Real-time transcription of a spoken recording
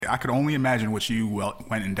I could only imagine what you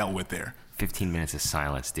went and dealt with there. 15 minutes of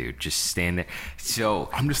silence, dude. Just stand there. So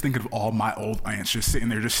I'm just thinking of all my old aunts just sitting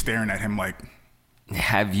there, just staring at him like.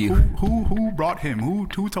 Have you? Who brought him? Who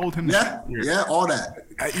told him? Yeah, all that.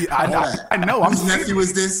 I know. Whose nephew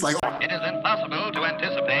was this? Like, It is impossible to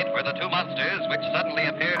anticipate where the two monsters which suddenly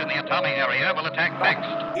appeared in the Atami area will attack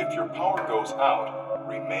next. If your power goes out,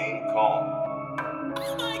 remain calm.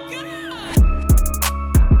 Oh my God!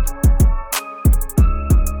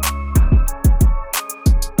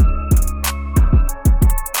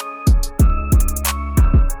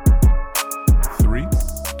 3,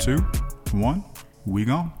 2, 1, we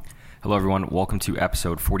gone. Hello, everyone. Welcome to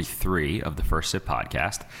episode 43 of the First Sip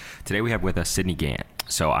podcast. Today we have with us Sidney Gantt.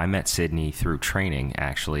 So I met Sidney through training,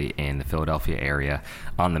 actually, in the Philadelphia area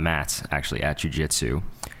on the mats, actually, at jiu-jitsu.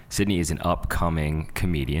 Sidney is an upcoming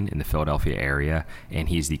comedian in the Philadelphia area, and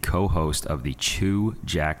he's the co-host of the Two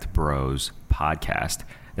Jacked Bros podcast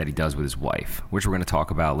that he does with his wife, which we're going to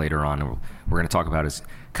talk about later on. We're going to talk about his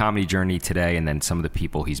comedy journey today and then some of the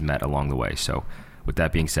people he's met along the way. So with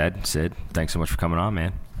that being said, Sid, thanks so much for coming on,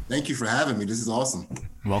 man. thank you for having me. This is awesome.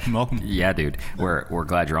 Welcome. Yeah, dude. We're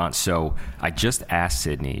glad you're on. So I just asked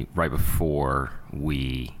Sidney right before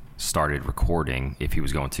we started recording if he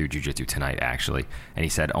was going to jiu-jitsu tonight, actually. And he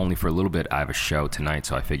said, only for a little bit. I have a show tonight,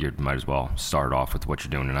 so I figured might as well start off with what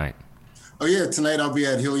you're doing tonight. Oh, yeah. Tonight I'll be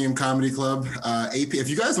at Helium Comedy Club. 8 p.m. If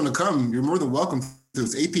you guys want to come, you're more than welcome.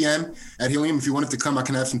 It's 8 p.m. at Helium. If you wanted to come, I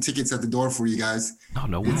can have some tickets at the door for you guys. Oh,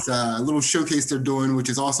 no. It's a little showcase they're doing, which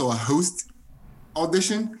is also a host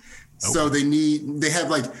audition. So they have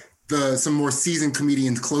like some more seasoned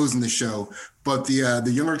comedians closing the show, but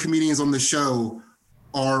the younger comedians on the show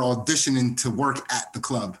are auditioning to work at the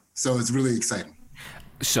club. So it's really exciting.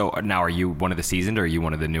 So now are you one of the seasoned or are you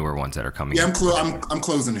one of the newer ones that are coming? Yeah, I'm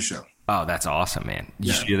closing the show. Oh, that's awesome, man.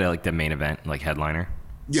 You should do that like the main event, like headliner?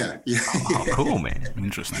 Yeah. Oh, cool, man.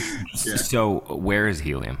 Interesting. Yeah. So where is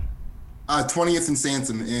Helium? 20th and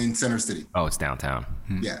Sansom in Center City. Oh, it's downtown.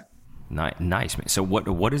 Yeah. Nice, man. So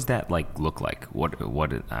what does that like look like? What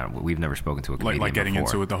we've never spoken to a comedian like getting before.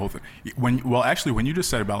 into it, the whole thing. When you just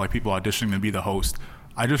said about like people auditioning to be the host,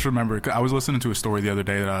 I just remember I was listening to a story the other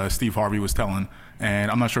day that Steve Harvey was telling,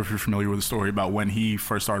 and I'm not sure if you're familiar with the story about when he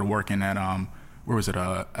first started working at where was it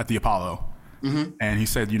at the Apollo, and he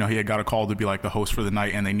said he had got a call to be like the host for the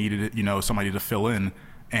night, and they needed somebody to fill in,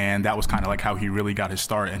 and that was kind of like how he really got his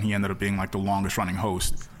start, and he ended up being like the longest running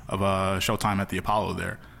host of Showtime at the Apollo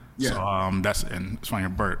there. Yeah. So and it's funny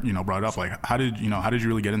Bert brought it up, like how did you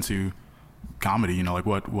really get into comedy? Like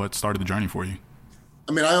what started the journey for you?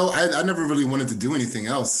 I mean, I never really wanted to do anything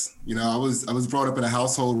else. I was brought up in a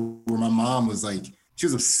household where my mom was like, she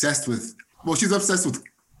was obsessed with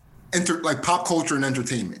like pop culture and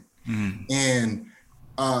entertainment. And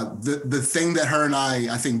the thing that her and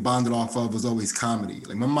I think bonded off of was always comedy.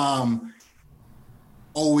 Like my mom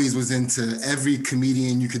always was into every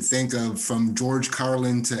comedian you could think of, from George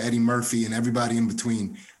Carlin to Eddie Murphy and everybody in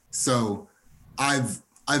between. So I've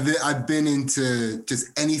been into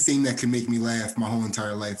just anything that can make me laugh my whole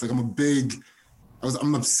entire life. Like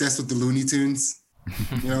I'm obsessed with the Looney Tunes.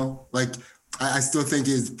 Like I still think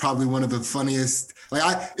it's probably one of the funniest.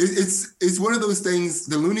 Like it's one of those things.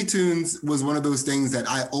 The Looney Tunes was one of those things that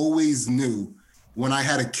I always knew when I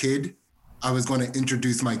had a kid, I was going to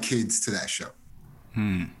introduce my kids to that show.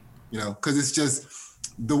 Because it's just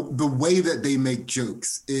the way that they make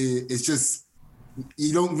jokes. It's just,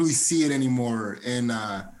 you don't really see it anymore in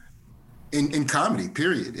comedy,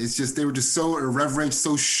 period. It's just, they were just so irreverent,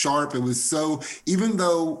 so sharp. It was so, even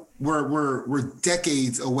though we're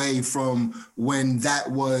decades away from when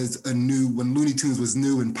when Looney Tunes was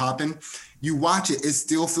new and popping, you watch it, it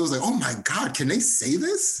still feels like, oh my God, can they say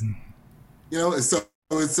this? So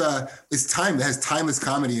it's time. It has timeless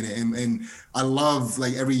comedy in it, and I love,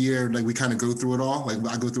 like, every year, like, we kind of go through it all. Like,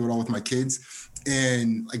 I go through it all with my kids,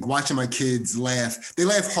 and like watching my kids laugh. They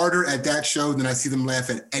laugh harder at that show than I see them laugh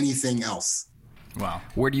at anything else. Wow.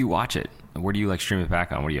 Where do you watch it? Where do you like stream it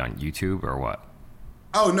back on? What are you on, YouTube or what?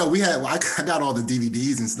 Oh no, I got all the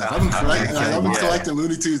DVDs and stuff. I've been collecting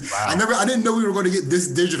Looney Tunes. Wow. I didn't know we were going to get this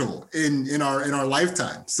digital in our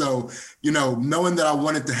lifetime. So, knowing that I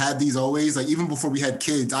wanted to have these always, like even before we had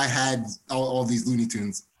kids, I had all these Looney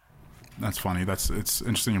Tunes. That's funny. It's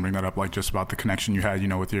interesting you bring that up, like just about the connection you had,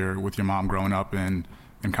 with your mom growing up in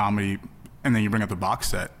comedy, and then you bring up the box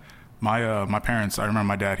set. My parents, I remember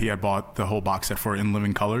my dad, he had bought the whole box set for In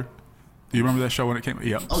Living Color. Do you remember that show when it came?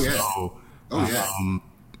 Yeah. Oh yeah. So,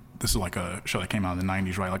 this is like a show that came out in the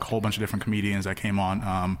 90s, right? Like a whole bunch of different comedians that came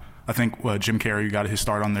on. I think Jim Carrey got his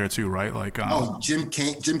start on there too, right? Like Jim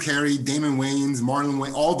Carrey, Damon Wayans, Marlon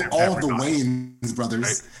Wayans, all the Wayans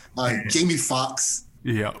brothers, right? Jamie Foxx.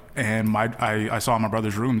 Yeah, and I saw in my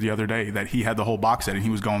brother's room the other day that he had the whole box set and he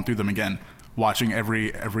was going through them again, watching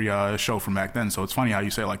every show from back then. So it's funny how you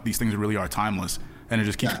say like these things really are timeless, and it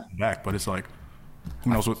just keeps coming back. But it's like,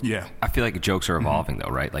 who knows what? Yeah, I feel like jokes are evolving though,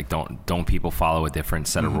 right? Like don't people follow a different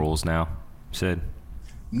set of rules now, Sid?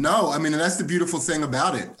 No, I mean, and that's the beautiful thing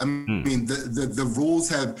about it. I mean, the rules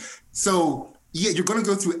have so. Yeah, you're going to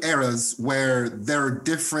go through eras where there's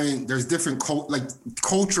different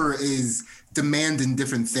culture is demanding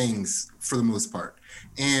different things for the most part.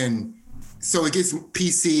 And so it gets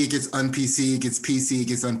PC, it gets un-PC, it gets PC, it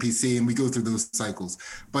gets un-PC, and we go through those cycles.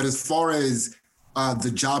 But as far as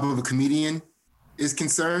the job of a comedian is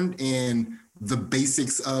concerned and the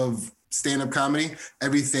basics of stand-up comedy,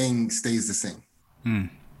 everything stays the same.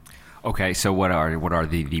 Okay, so what are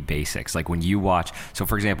the basics? Like when you watch, so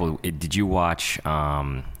for example, did you watch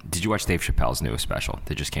Dave Chappelle's newest special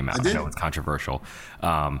that just came out? I know it's controversial,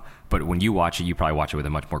 but when you watch it, you probably watch it with a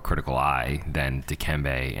much more critical eye than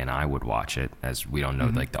Dikembe and I would watch it, as we don't know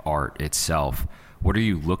like the art itself. What are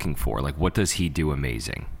you looking for? Like, what does he do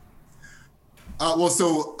amazing?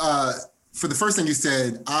 For the first thing you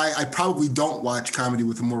said, I probably don't watch comedy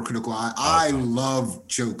with a more critical eye. I love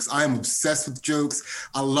jokes. I am obsessed with jokes.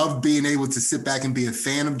 I love being able to sit back and be a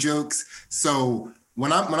fan of jokes. So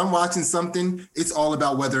when I'm watching something, it's all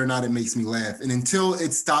about whether or not it makes me laugh. And until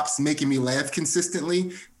it stops making me laugh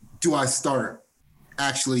consistently, do I start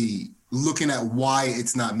actually looking at why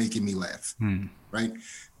it's not making me laugh, right?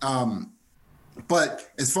 But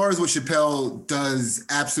as far as what Chappelle does,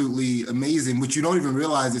 absolutely amazing, which you don't even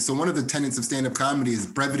realize is, so one of the tenets of stand-up comedy is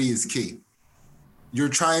brevity is key. You're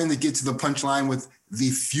trying to get to the punchline with the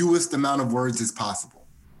fewest amount of words as possible.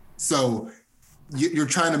 So you're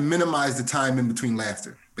trying to minimize the time in between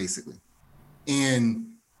laughter, basically. And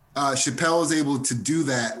Chappelle is able to do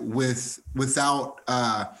that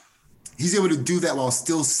he's able to do that while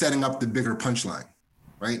still setting up the bigger punchline,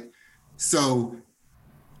 right? So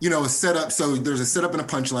a setup. So there's a setup and a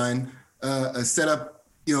punchline. A setup,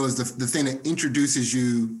 is the thing that introduces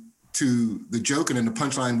you to the joke, and then the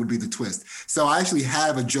punchline would be the twist. So I actually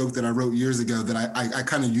have a joke that I wrote years ago that I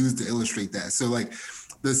kind of used to illustrate that. So like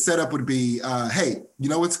the setup would be, hey, you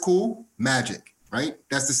know what's cool? Magic, right?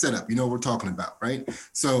 That's the setup. You know what we're talking about, right?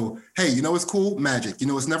 So, hey, you know what's cool? Magic. You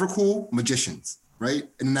know what's never cool? Magicians, right?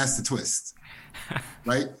 And then that's the twist,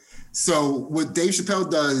 right? So what Dave Chappelle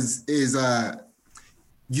does is,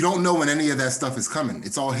 you don't know when any of that stuff is coming.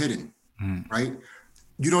 It's all hidden, right?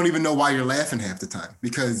 You don't even know why you're laughing half the time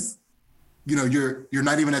because, you're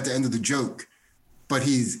not even at the end of the joke, but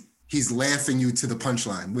he's laughing you to the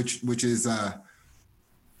punchline, which is,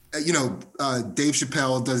 Dave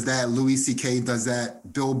Chappelle does that, Louis C.K. does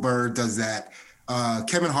that, Bill Burr does that,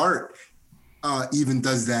 Kevin Hart even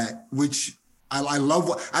does that, which I love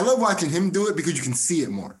watching him do it because you can see it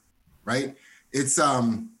more, right? It's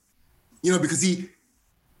because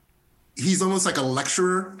he's almost like a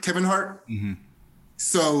lecturer, Kevin Hart.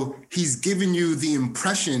 So he's giving you the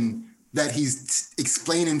impression that he's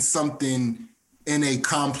explaining something in a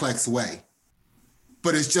complex way,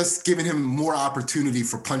 but it's just giving him more opportunity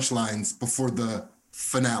for punchlines before the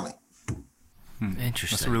finale.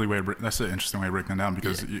 Interesting. That's an interesting way of breaking it down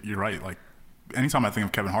because you're right. Like anytime I think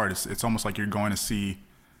of Kevin Hart, it's almost like you're going to see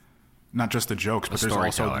not just the jokes, but there's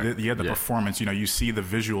also the performance. You see the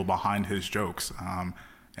visual behind his jokes.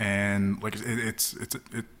 And like it's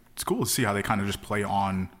cool to see how they kind of just play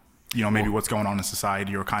on, maybe what's going on in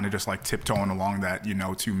society, or kind of just like tiptoeing along that,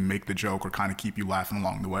 to make the joke or kind of keep you laughing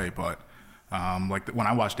along the way. But like when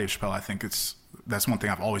I watch Dave Chappelle, I think that's one thing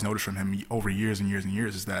I've always noticed from him over years and years and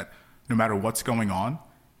years is that no matter what's going on,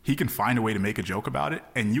 he can find a way to make a joke about it,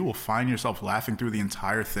 and you will find yourself laughing through the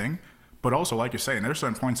entire thing. But also, like you're saying, there's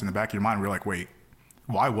certain points in the back of your mind where you're like, wait,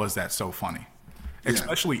 why was that so funny?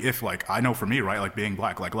 Especially if, like, I know for me, right, like being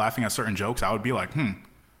black, like laughing at certain jokes, I would be like,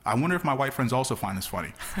 I wonder if my white friends also find this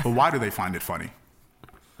funny. But why do they find it funny?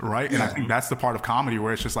 Right? And I think that's the part of comedy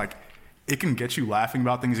where it's just like, it can get you laughing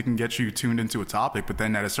about things, it can get you tuned into a topic, but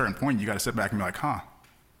then at a certain point, you got to sit back and be like,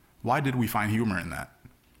 why did we find humor in that?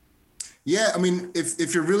 Yeah, I mean,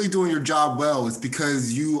 if you're really doing your job well, it's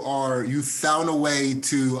because you found a way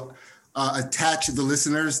to attach the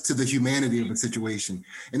listeners to the humanity of the situation,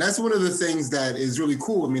 and that's one of the things that is really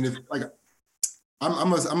cool. I mean,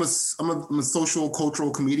 I'm a social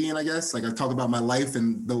cultural comedian, I guess. Like I talk about my life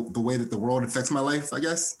and the way that the world affects my life, I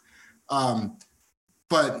guess.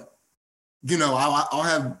 But I'll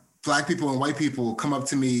have Black people and white people come up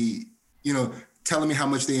to me, telling me how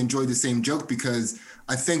much they enjoyed the same joke, because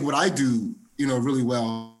I think what I do, really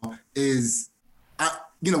well is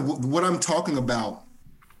what I'm talking about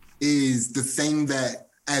is the thing that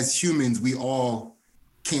as humans, we all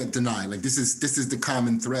can't deny. Like this is the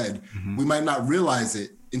common thread. Mm-hmm. We might not realize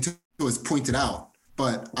it until it's pointed out,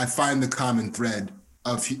 but I find the common thread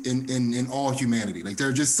in all humanity. Like there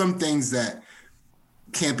are just some things that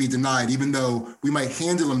can't be denied, even though we might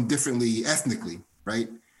handle them differently ethnically, right?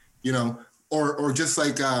 Or just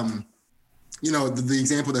like, the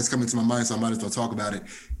example that's coming to my mind, so I might as well talk about it,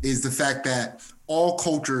 is the fact that all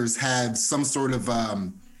cultures have some sort of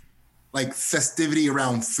like festivity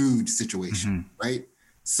around food situation, mm-hmm. right?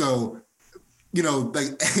 So,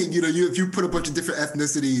 if you put a bunch of different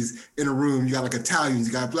ethnicities in a room, you got like Italians,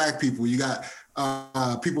 you got Black people, you got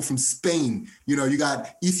people from Spain, you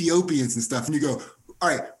got Ethiopians and stuff, and you go, all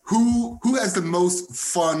right, who has the most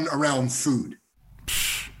fun around food?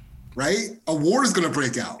 Right? A war is going to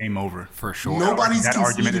break out. Game over. For sure. Nobody's that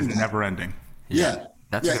argument is that. never ending. Yeah.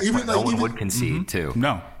 That's even no one would concede mm-hmm. too.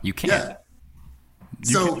 No. You can't. Yeah.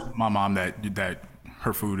 So my mom that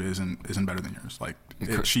her food isn't better than yours. Like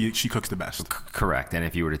she cooks the best. Correct. And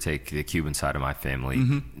if you were to take the Cuban side of my family,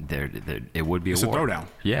 mm-hmm. It would be it's a war. A throwdown.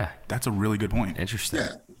 Yeah. That's a really good point. Interesting.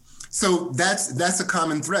 Yeah. So that's a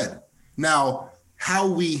common thread. Now, how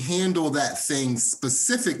we handle that thing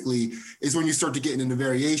specifically is when you start to get into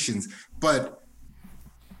variations. But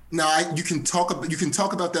now you can talk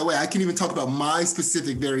about that way. I can even talk about my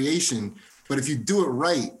specific variation. But if you do it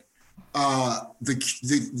right,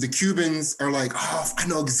 the Cubans are like, oh, I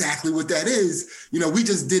know exactly what that is. We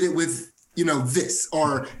just did it with this,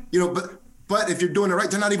 or but if you're doing it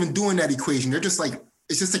right, they're not even doing that equation. They're just like,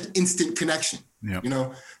 it's just like instant connection.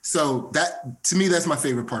 Yep. So that, to me, that's my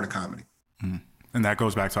favorite part of comedy. Mm. And that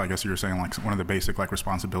goes back to, I guess you were saying, like one of the basic like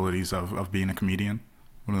responsibilities of being a comedian.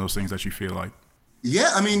 One of those things that you feel like.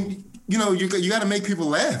 Yeah, I mean, you got to make people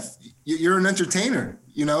laugh. You're an entertainer.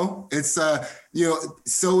 It's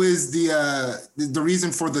so is the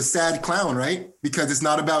reason for the sad clown, right? Because it's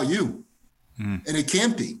not about you, and it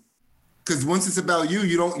can't be, because once it's about you,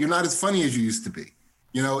 you're not as funny as you used to be.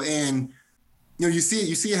 And you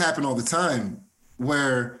see it happen all the time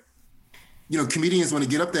where. Comedians want to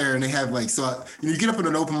get up there and they have like, so, you get up on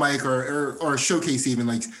an open mic or a showcase, even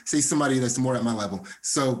like say somebody that's more at my level.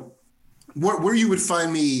 So where you would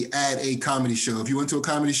find me at a comedy show, if you went to a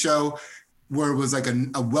comedy show where it was like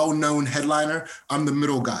a well-known headliner, I'm the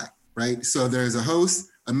middle guy, right? So there's a host,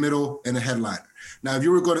 a middle, and a headliner. Now, if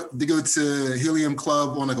you were going to go to Helium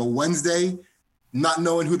Club on like a Wednesday, not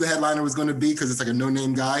knowing who the headliner was going to be, because it's like a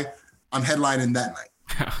no-name guy, I'm headlining that night.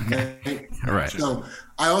 Okay. All right. So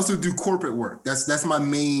I also do corporate work. That's my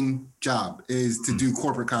main job, is to do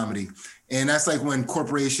corporate comedy. And that's like when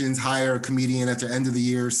corporations hire a comedian at their end of the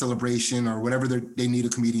year celebration or whatever they need a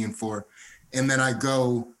comedian for. And then I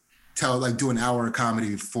go do an hour of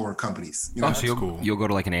comedy for companies. So you'll go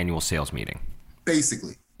to like an annual sales meeting.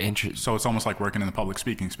 Basically. Interesting. So it's almost like working in the public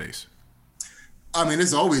speaking space. I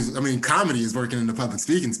mean, comedy is working in the public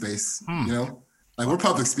speaking space, Like, we're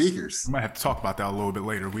public speakers. We might have to talk about that a little bit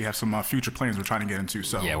later. We have some future plans we're trying to get into.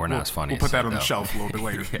 So yeah, we're not as funny. We'll put that on the shelf a little bit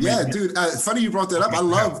later. Yeah, dude. Funny you brought that up.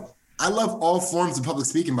 I love all forms of public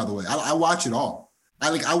speaking. By the way, I watch it all.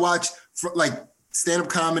 I watch stand-up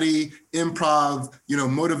comedy, improv,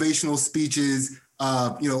 motivational speeches,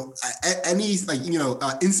 any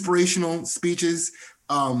inspirational speeches.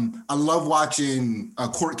 I love watching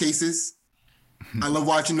court cases. I love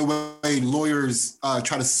watching the way lawyers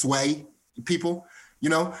try to sway people.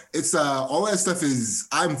 It's all that stuff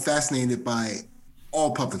I'm fascinated by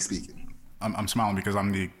all public speaking. I'm smiling because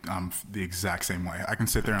I'm the exact same way. I can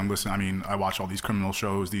sit there and listen. I mean, I watch all these criminal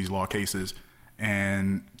shows, these law cases,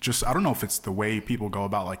 and just, I don't know if it's the way people go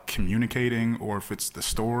about like communicating or if it's the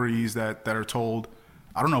stories that are told.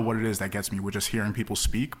 I don't know what it is that gets me with just hearing people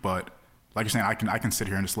speak, but like you're saying, I can sit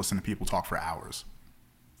here and just listen to people talk for hours.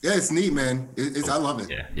 Yeah, it's neat, man. I love it.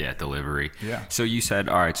 Yeah, delivery. Yeah. So you said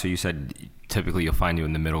typically you'll find you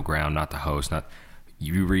in the middle ground, not the host.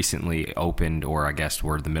 You recently opened, or I guess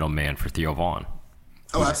were the middleman for Theo Vaughn.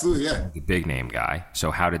 Oh, absolutely, yeah. The big name guy. So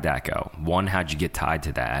how did that go? One, how'd you get tied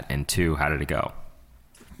to that? And two, how did it go?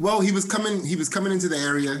 Well, he was coming into the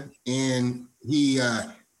area, and he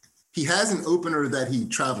has an opener that he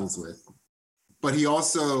travels with, but he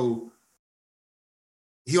also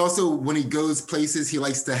when he goes places, he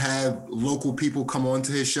likes to have local people come on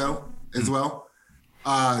to his show as well,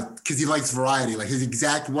 because he likes variety. Like, his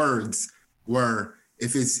exact words were,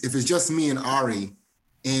 if it's just me and Ari,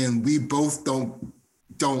 and we both don't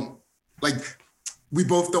nail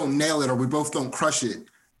it, or we both don't crush it,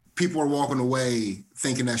 people are walking away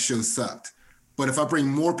thinking that show sucked. But if I bring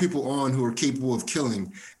more people on who are capable of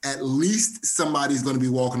killing, at least somebody's going to be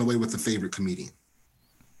walking away with a favorite comedian.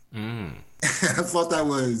 I thought that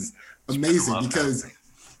was amazing because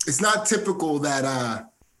it's not typical that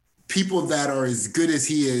people that are as good as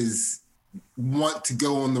he is want to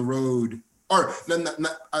go on the road. Or let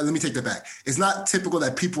me take that back. It's not typical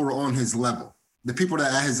that people are on his level. The people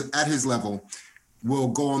that at his level will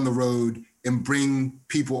go on the road and bring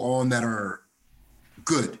people on that are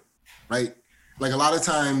good, right? Like a lot of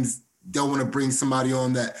times they'll want to bring somebody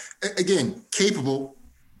on that, again, capable,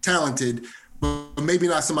 talented, but maybe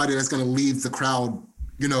not somebody that's going to leave the crowd,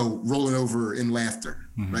 rolling over in laughter,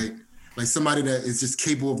 right? Like somebody that is just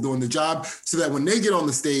capable of doing the job so that when they get on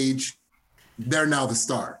the stage, they're now the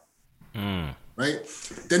star, right?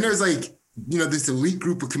 Then there's like, this elite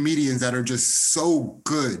group of comedians that are just so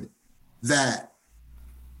good that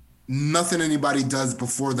nothing anybody does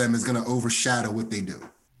before them is going to overshadow what they do,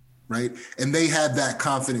 right? And they have that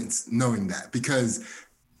confidence knowing that because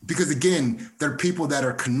again, they're people that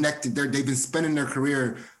are connected. They've been spending their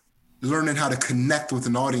career learning how to connect with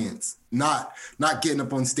an audience, not getting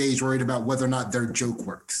up on stage worried about whether or not their joke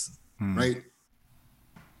works, right?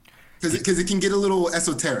 Because it can get a little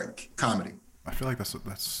esoteric, comedy. I feel like that's a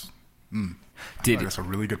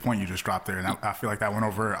really good point you just dropped there, and I feel like that went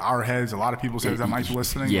over our heads, a lot of people's heads that might be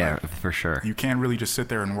listening. Yeah, for sure. You can't really just sit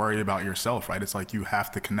there and worry about yourself, right? It's like you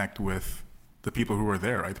have to connect with the people who are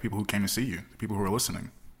there, right? The people who came to see you, the people who are listening.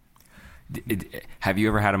 Have you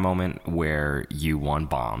ever had a moment where you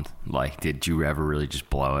bombed? Like, did you ever really just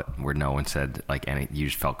blow it where no one said like you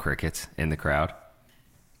just felt crickets in the crowd?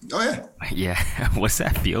 Oh yeah. Yeah. What's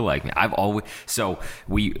that feel like?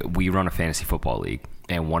 We run a fantasy football league,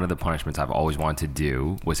 and one of the punishments I've always wanted to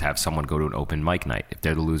do was have someone go to an open mic night. If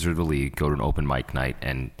they're the loser of the league, go to an open mic night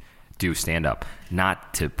and do stand up.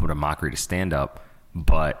 Not to put a mockery to stand up,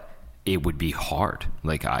 but it would be hard.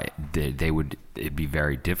 Like it'd be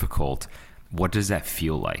very difficult. What does that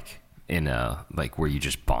feel like in where you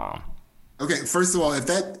just bomb? Okay, first of all, if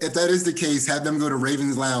that is the case, have them go to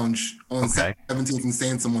Ravens Lounge on 17th and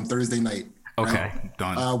Sansom on Thursday night. Okay, right?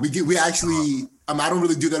 Done. We actually, I don't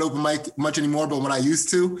really do that open mic much anymore, but when I used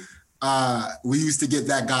to, we used to get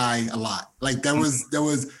that guy a lot. Like there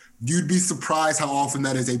was, you'd be surprised how often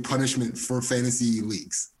that is a punishment for fantasy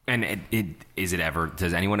leagues. And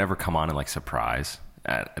does anyone ever come on and like surprise?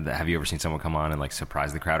 Have you ever seen someone come on and like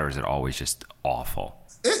surprise the crowd, or is it always just awful?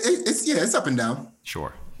 It's up and down.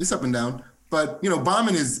 Sure. It's up and down. But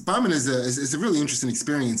bombing is a really interesting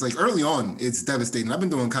experience. Like early on, it's devastating. I've been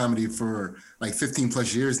doing comedy for like 15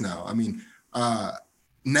 plus years now. I mean,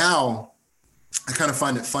 now I kind of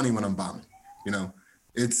find it funny when I'm bombing.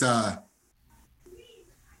 It's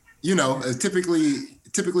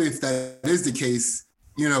typically if that is the case,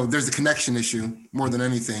 there's a connection issue more than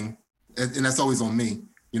anything, and that's always on me.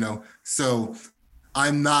 So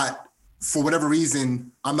I'm not, for whatever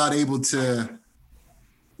reason, I'm not able to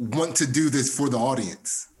want to do this for the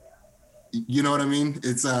audience. You know what I mean?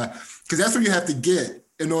 It's because that's what you have to get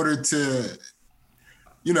in order to,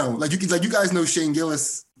 like you guys know Shane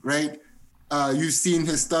Gillis, right? You've seen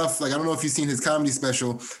his stuff. Like I don't know if you've seen his comedy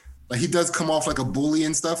special. Like he does come off like a bully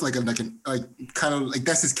and stuff, like kind of like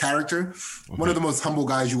that's his character. Mm-hmm. One of the most humble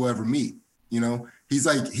guys you will ever meet. He's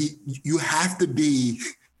like you have to be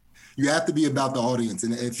about the audience,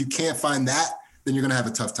 and if you can't find that, then you're gonna have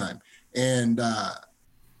a tough time. And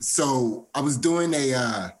so I was doing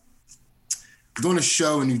a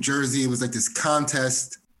show in New Jersey. It was like this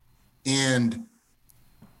contest, and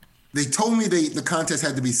they told me the contest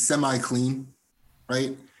had to be semi-clean,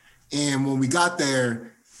 right? And when we got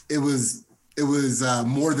there, it was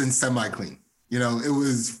more than semi-clean. It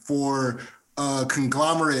was for a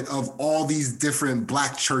conglomerate of all these different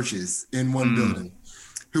Black churches in one building,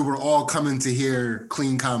 who were all coming to hear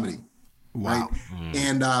clean comedy. Wow. Right?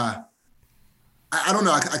 And I don't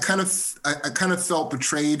know. I kind of felt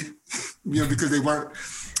betrayed, because they weren't.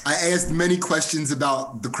 I asked many questions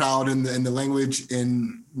about the crowd and the language,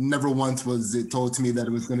 and never once was it told to me that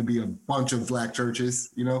it was going to be a bunch of Black churches.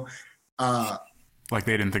 Like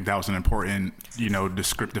they didn't think that was an important,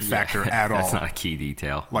 descriptive factor at all. That's not a key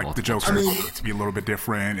detail. Like the jokes are to be a little bit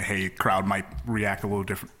different. Hey, crowd might react a little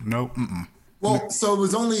different. No. Mm-mm. Well, so it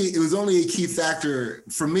was only a key factor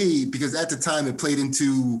for me because at the time it played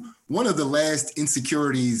into one of the last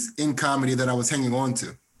insecurities in comedy that I was hanging on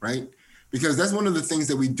to, right? Because that's one of the things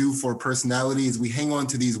that we do for personality is we hang on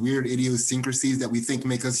to these weird idiosyncrasies that we think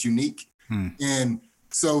make us unique. And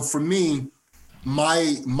so for me,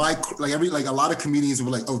 my a lot of comedians were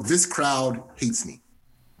like, oh, this crowd hates me,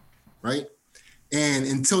 right? And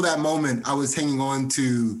until that moment, I was hanging on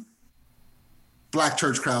to black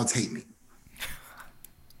church crowds hate me,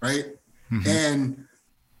 right? Mm-hmm. And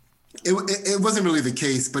it wasn't really the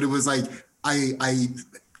case, but it was like I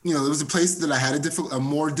it was a place that I had a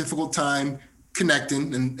more difficult time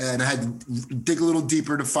connecting, and I had to dig a little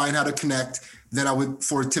deeper to find how to connect than I would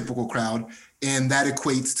for a typical crowd, and that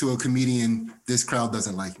equates to a comedian. This crowd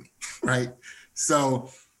doesn't like me, right? So,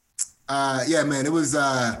 man, it was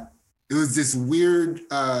this weird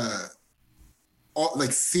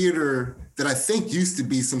like theater that I think used to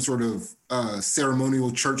be some sort of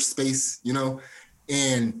ceremonial church space,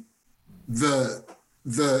 and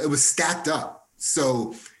it was stacked up.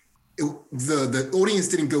 So the audience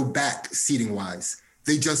didn't go back seating wise.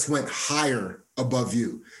 They just went higher above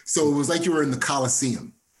you. So it was like you were in the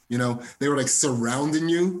Coliseum, they were like surrounding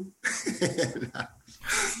you.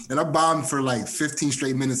 And I bombed for like 15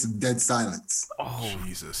 straight minutes of dead silence. Oh,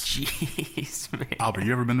 Jesus. Jeez, man. Albert,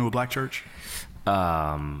 you ever been to a black church?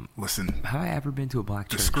 Listen. Have I ever been to a black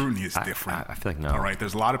church? The scrutiny is different. I feel like no. All right.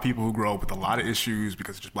 There's a lot of people who grow up with a lot of issues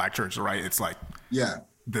because it's just black church, all right? It's like, yeah,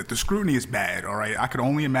 the scrutiny is bad, all right? I could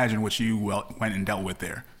only imagine what you went and dealt with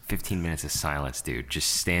there. 15 minutes of silence, dude.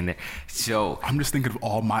 Just stand there. So I'm just thinking of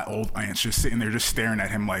all my old aunts just sitting there, just staring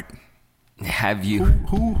at him like, have you?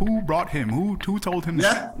 Who brought him? Who told him?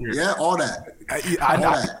 Yeah, all that.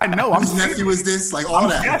 I know. Whose nephew was this? Like all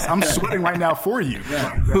that. Yes, I'm sweating right now for you.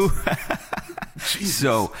 Yeah.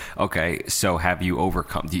 So have you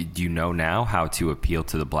overcome? Do you know now how to appeal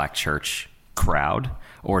to the black church crowd,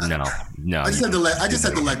 or no? I just had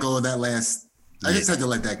to let go of that last. I just had to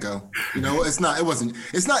let that go.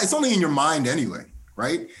 It's only in your mind anyway,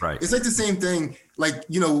 right? Right. It's like the same thing. Like,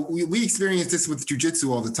 we experience this with jujitsu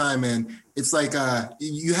all the time, man. It's like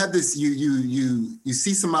you have this, you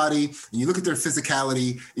see somebody and you look at their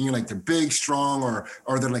physicality and you're like, they're big, strong, or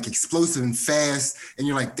they're like explosive and fast. And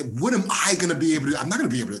you're like, what am I going to be able to do? I'm not going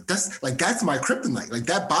to be able to. That's my kryptonite. Like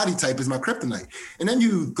that body type is my kryptonite. And then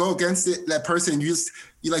you go against that person and you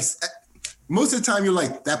like, most of the time you're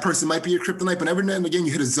like, that person might be your kryptonite, but every now and again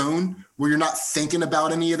you hit a zone where you're not thinking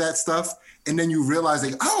about any of that stuff. And then you realize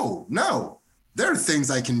like, oh no, there are things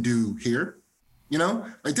I can do here,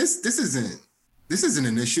 like this isn't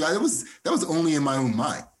an issue. That was only in my own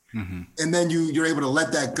mind. Mm-hmm. And then you're able to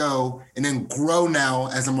let that go and then grow now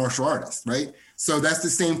as a martial artist, right? So that's the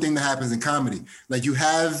same thing that happens in comedy. Like you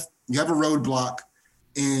have a roadblock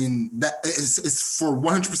in that it's for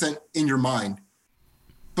 100% in your mind,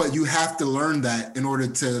 but you have to learn that in order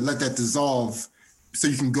to let that dissolve so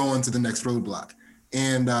you can go on to the next roadblock.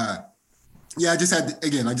 And, I just had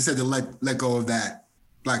to let go of that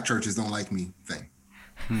black churches don't like me thing.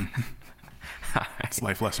 It's a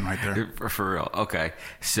life lesson right there. For real. Okay.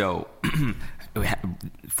 So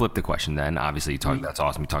flip the question then. Obviously, that's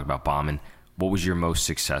awesome. You talked about bombing. What was your most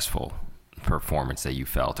successful performance that you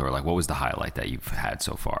felt, or like what was the highlight that you've had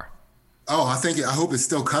so far? Oh, I hope it's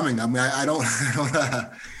still coming. I mean, I don't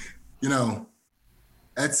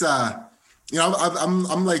it's, I'm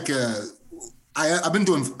like, I've been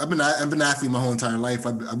an athlete my whole entire life.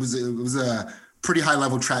 I was a pretty high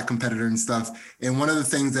level track competitor and stuff. And one of the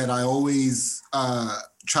things that I always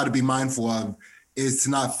try to be mindful of is to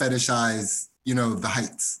not fetishize, the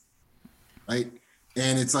heights, right?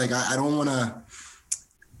 And it's like I don't want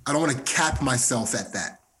to cap myself at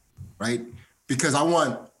that, right? Because I'm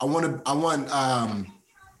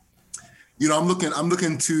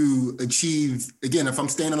looking to achieve, again, if I'm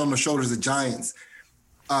standing on the shoulders of giants.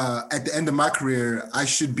 At the end of my career, I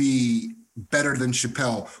should be better than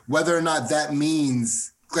Chappelle. Whether or not that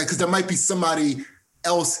means, because there might be somebody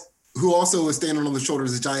else who also is standing on the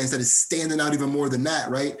shoulders of giants that is standing out even more than that,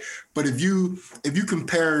 right? But if you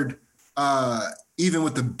compared even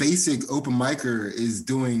what the basic open micer is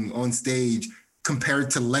doing on stage compared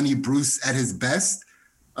to Lenny Bruce at his best,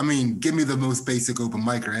 I mean, give me the most basic open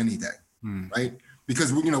micer any day, right?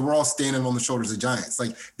 Because we're all standing on the shoulders of giants.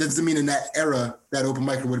 Like that doesn't mean in that era that open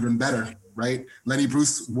micer would have been better, right? Lenny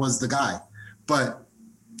Bruce was the guy, but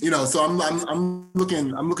so I'm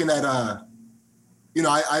looking at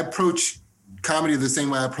I approach comedy the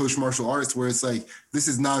same way I approach martial arts, where it's like this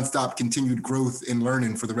is nonstop continued growth and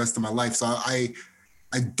learning for the rest of my life. So I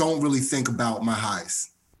don't really think about my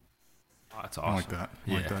highs. Oh, that's awesome. I like that.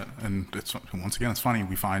 I like that. And it's once again, it's funny.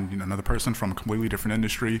 We find another person from a completely different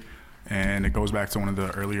industry. And it goes back to one of the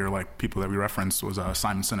earlier people that we referenced was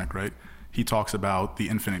Simon Sinek, right? He talks about the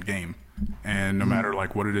infinite game, and no matter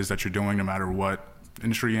what it is that you're doing, no matter what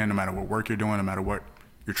industry you're in, no matter what work you're doing, no matter what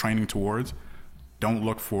you're training towards, don't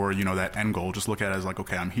look for that end goal. Just look at it as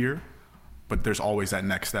okay, I'm here, but there's always that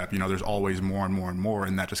next step. There's always more and more and more,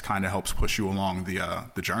 and that just kind of helps push you along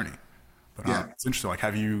the journey. But it's interesting.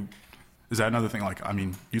 Is that another thing? Like, I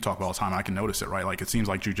mean, you talk about all the time. I can notice it, right? Like, it seems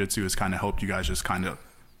like jiu-jitsu has kind of helped you guys just kind of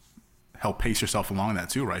help pace yourself along that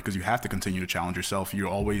too, right? Because you have to continue to challenge yourself. You're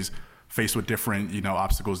always faced with different,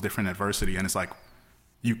 obstacles, different adversity. And it's like,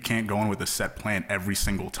 you can't go in with a set plan every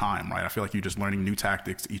single time, right? I feel like you're just learning new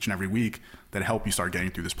tactics each and every week that help you start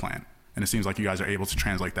getting through this plan. And it seems like you guys are able to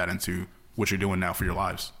translate that into what you're doing now for your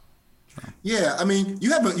lives. Yeah, I mean,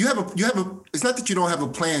 you have a. It's not that you don't have a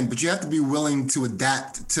plan, but you have to be willing to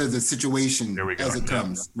adapt to the situation as it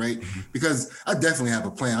comes, right? Mm-hmm. Because I definitely have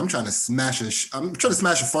a plan. I'm trying to smash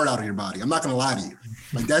a fart out of your body. I'm not going to lie to you.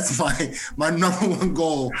 Like, that's my number one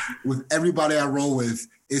goal with everybody I roll with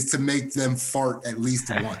is to make them fart at least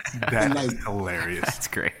once. That's hilarious. That's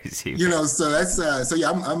crazy. So that's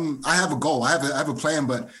I have a goal. I have a plan,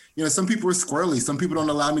 but some people are squirrely. Some people don't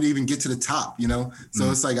allow me to even get to the top.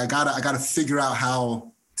 So it's like I gotta figure out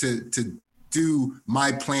how to do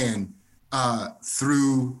my plan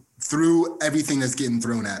through everything that's getting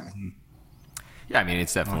thrown at me. Yeah, I mean,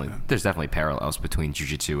 there's definitely parallels between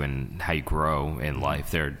jiu-jitsu and how you grow in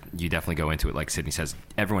life. You definitely go into it, like Sidney says,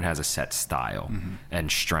 everyone has a set style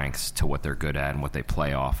and strengths to what they're good at and what they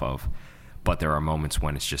play off of. But there are moments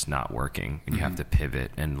when it's just not working, and you have to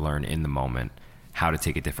pivot and learn in the moment how to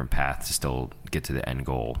take a different path to still get to the end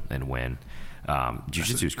goal and win.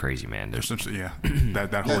 Jiu-jitsu is crazy, man.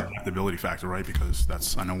 That whole adaptability factor, right? Because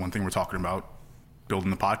I know one thing we're talking about building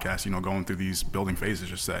the podcast, going through these building phases,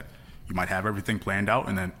 just that you might have everything planned out,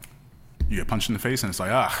 and then you get punched in the face, and it's like,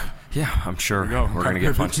 yeah, I'm sure we're going to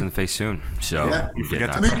get punched in the face soon. So you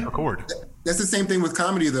forget to record. That's the same thing with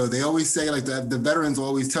comedy, though. They always say, like, the veterans will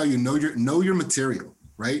always tell you, know your material,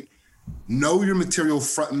 right? Know your material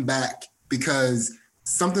front and back, because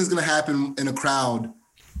something's going to happen in a crowd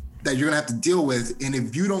that you're going to have to deal with. And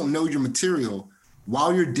if you don't know your material,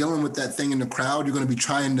 while you're dealing with that thing in the crowd, you're going to be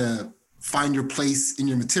trying to find your place in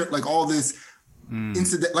your material, like all this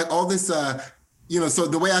incident, like all this, so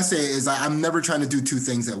the way I say it is I'm never trying to do two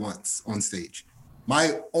things at once on stage.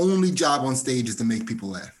 My only job on stage is to make people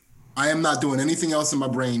laugh. I am not doing anything else in my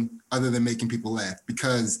brain other than making people laugh,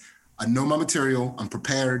 because I know my material, I'm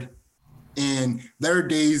prepared. And there are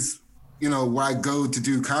days, where I go to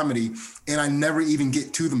do comedy and I never even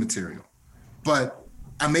get to the material, but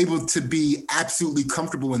I'm able to be absolutely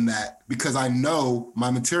comfortable in that because I know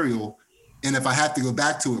my material. And if I have to go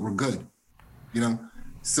back to it, we're good,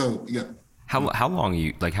 So, yeah. How long are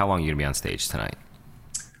you gonna be on stage tonight?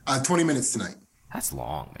 20 minutes tonight. That's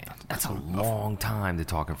long, man. That's a long time to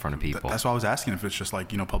talk in front of people. That's why I was asking if it's just like,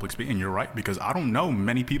 public speaking. You're right, because I don't know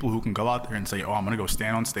many people who can go out there and say, I'm going to go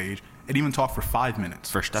stand on stage and even talk for 5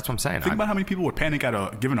 minutes. That's what I'm saying. Think about how many people would panic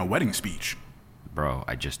at giving a wedding speech. Bro,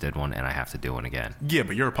 I just did one and I have to do one again. Yeah,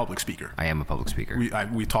 but you're a public speaker. I am a public speaker.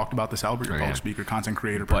 We talked about this, Albert. You're a public speaker, content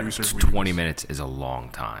creator, producer. 20 minutes is a long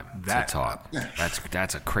time to talk. Yeah.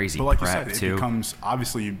 That's a crazy prep, too. But like you said, it becomes,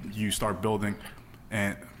 obviously, you start building,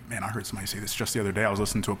 and man, I heard somebody say this just the other day. I was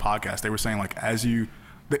listening to a podcast. They were saying, like,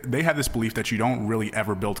 they have this belief that you don't really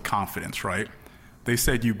ever build confidence, right? They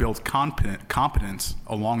said you build competence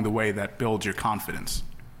along the way that builds your confidence,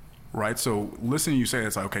 right? So listening to you say,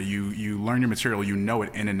 it's like, okay, you learn your material, you know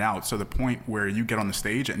it in and out. So the point where you get on the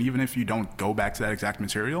stage, and even if you don't go back to that exact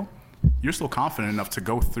material, you're still confident enough to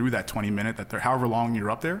go through that 20-minute, however long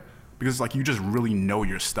you're up there, because it's like you just really know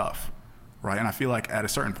your stuff. Right. And I feel like at a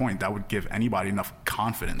certain point that would give anybody enough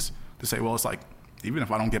confidence to say, well, it's like, even if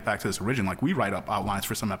I don't get back to this origin, like we write up outlines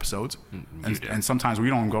for some episodes and sometimes we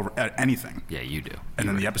don't go over anything. Yeah, you do. And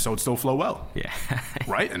then the episodes still flow well. Yeah.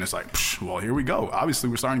 Right. And it's like, well, here we go. Obviously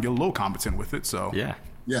we're starting to get a little competent with it. So yeah.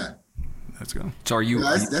 Let's go. So are you,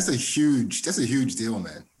 that's a huge deal,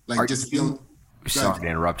 man. Like just feeling. Sorry to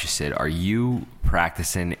interrupt you, Sid. Are you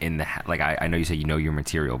practicing in the, like, I know you say you know your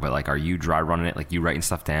material, but like, are you dry running it? Like, you writing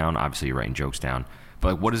stuff down? Obviously, you're writing jokes down.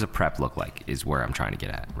 But like, what does a prep look like is where I'm trying to get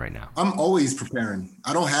at right now. I'm always preparing.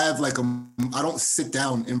 I don't have I don't sit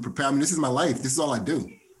down and prepare. I mean, this is my life. This is all I do.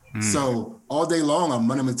 So all day long, I'm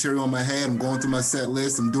running material in my head. I'm going through my set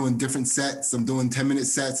list. I'm doing different sets. I'm doing 10-minute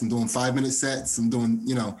sets. I'm doing 5-minute sets. I'm doing,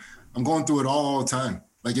 I'm going through it all the time.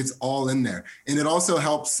 Like, it's all in there. And it also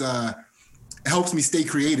helps me stay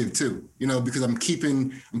creative too, because I'm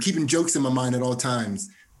keeping jokes in my mind at all times,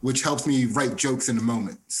 which helps me write jokes in the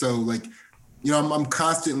moment. So like, I'm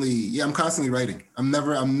constantly writing. I'm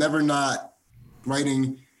never not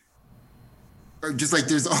writing, or just like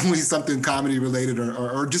there's always something comedy related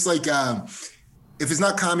or just like, if it's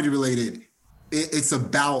not comedy related, it's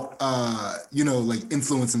about, like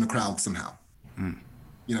influencing the crowd somehow,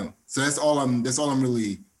 so that's all I'm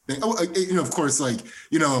really. Of course, like,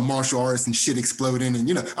 a martial artist and shit exploding and,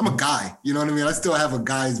 I'm a guy, you know what I mean? I still have a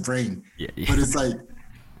guy's brain, but it's like,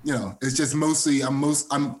 it's just mostly I'm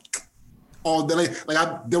all day.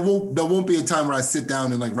 There won't be a time where I sit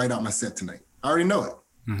down and like write out my set tonight. I already know it.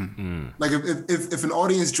 Mm-hmm. Like if an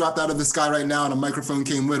audience dropped out of the sky right now and a microphone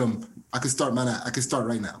came with them, I could start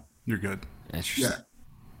right now. You're good. Interesting. Yeah.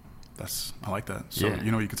 I like that. So you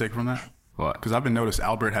know what you can take from that? What? Because I've been noticed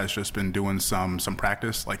Albert has just been doing some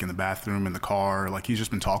practice, like in the bathroom, in the car. Like he's just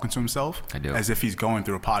been talking to himself. I do. As if he's going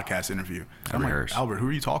through a podcast interview. And I'm like, Albert, who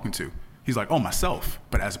are you talking to? He's like, oh, myself,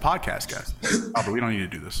 but as a podcast guest. Albert, we don't need to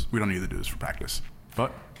do this. We don't need to do this for practice.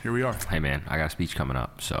 But here we are. Hey, man, I got a speech coming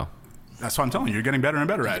up, so. That's what I'm telling you. You're getting better and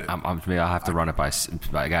better at it. I'll have to run it by.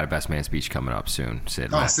 I got a best man speech coming up soon,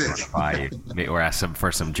 Sid. Oh, sick. Or ask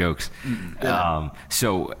for some jokes. Yeah.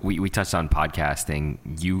 So we touched on podcasting.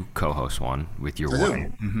 You co-host one with your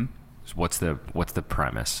wife. Mm-hmm. So what's the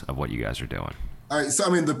premise of what you guys are doing? All right. So,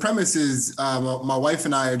 I mean, the premise is my wife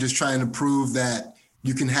and I are just trying to prove that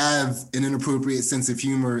you can have an inappropriate sense of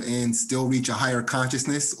humor and still reach a higher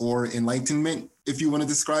consciousness or enlightenment, if you want to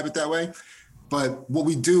describe it that way. But what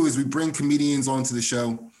we do is we bring comedians onto the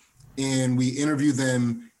show and we interview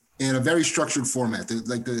them in a very structured format.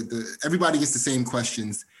 Everybody gets the same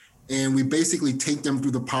questions. And we basically take them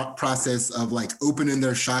through the process of like opening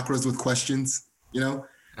their chakras with questions,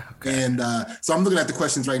 Okay. And so I'm looking at the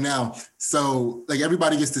questions right now. So like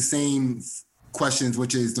everybody gets the same questions,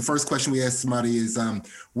 which is the first question we ask somebody is,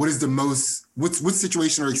 what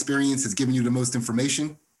situation or experience has given you the most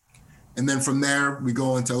information? And then from there, we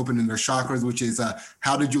go into opening their chakras, which is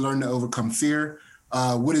how did you learn to overcome fear?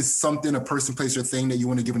 What is something, a person, place, or thing that you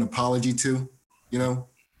want to give an apology to,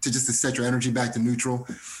 to set your energy back to neutral?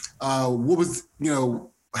 How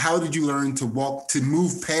did you learn to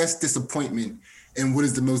move past disappointment? And what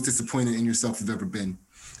is the most disappointed in yourself you've ever been?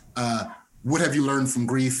 What have you learned from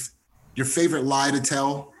grief? Your favorite lie to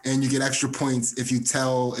tell, and you get extra points if you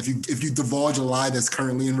divulge a lie that's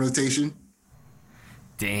currently in rotation.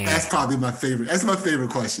 Damn. That's probably my favorite. That's my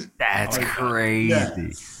favorite question. That's crazy. Yeah.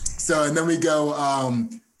 So, and then we go,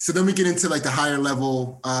 then we get into like the higher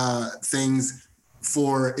level things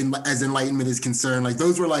as enlightenment is concerned. Like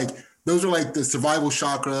those were like the survival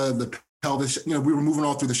chakra, the pelvis, we were moving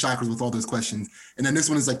all through the chakras with all those questions. And then this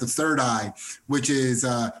one is like the third eye, which is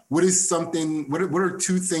what are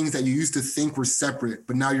two things that you used to think were separate,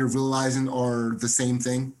 but now you're realizing are the same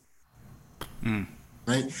thing?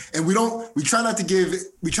 Right. And we try to give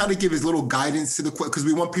as little guidance to because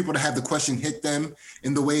we want people to have the question hit them,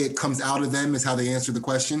 and the way it comes out of them is how they answer the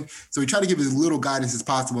question. So we try to give as little guidance as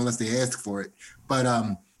possible unless they ask for it. But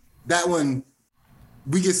that one,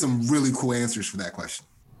 we get some really cool answers for that question,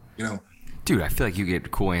 Dude, I feel like you get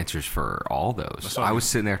cool answers for all those. I was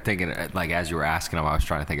sitting there thinking, like, as you were asking them, I was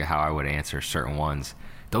trying to think of how I would answer certain ones.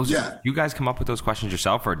 You guys come up with those questions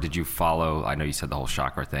yourself, or did you follow? I know you said the whole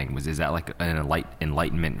chakra thing. Is that like an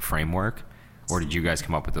enlightenment framework, or did you guys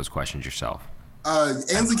come up with those questions yourself?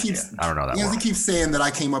 Ansley keeps saying that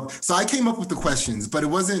I came up. So I came up with the questions, but it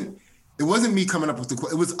wasn't me coming up with the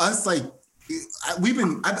questions. It was us. Like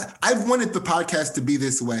I've wanted the podcast to be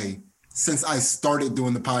this way since I started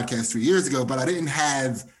doing the podcast 3 years ago, but I didn't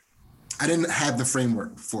have the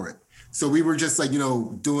framework for it. So we were just like,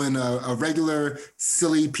 doing a regular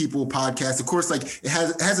silly people podcast. Of course, like it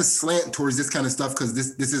has a slant towards this kind of stuff because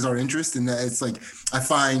this is our interest, and that it's like I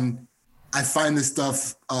find this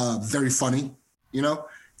stuff very funny,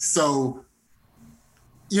 So,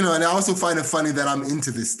 and I also find it funny that I'm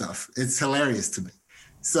into this stuff. It's hilarious to me.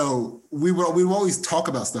 So we always talk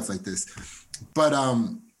about stuff like this, but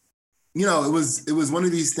it was one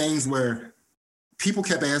of these things where people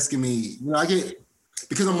kept asking me,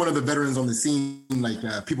 because I'm one of the veterans on the scene,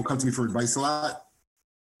 like people come to me for advice a lot.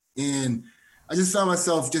 And I just found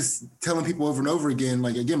myself just telling people over and over again,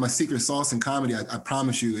 like, again, my secret sauce in comedy, I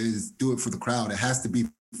promise you, is do it for the crowd. It has to be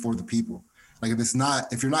for the people. Like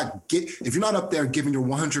if you're not up there giving your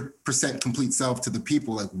 100% complete self to the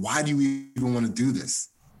people, like, why do you even want to do this?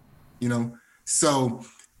 So,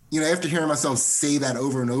 after hearing myself say that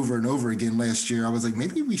over and over and over again last year, I was like,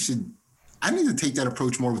 maybe I need to take that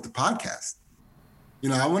approach more with the podcast.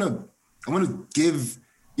 I want to give,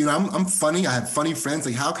 I'm funny. I have funny friends.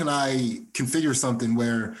 Like, how can I configure something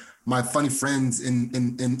where my funny friends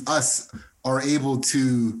and us are able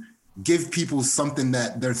to give people something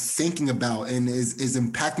that they're thinking about and is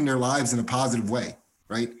impacting their lives in a positive way,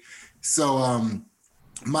 right? So,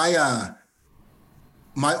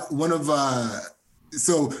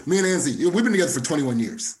 so me and Ansley, we've been together for 21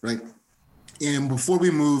 years, right? And before we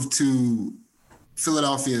moved to the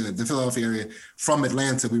Philadelphia area from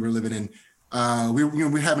Atlanta, we were living in, we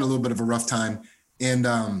were having a little bit of a rough time. And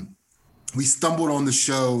we stumbled on the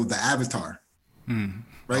show, The Avatar,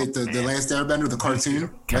 right? The Last Airbender, the cartoon,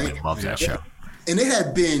 Kevin right? loves that show. And it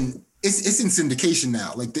had been, it's in syndication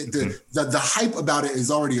now. Like the hype about it is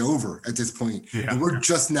already over at this point. Yeah. And we're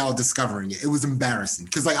just now discovering it. It was embarrassing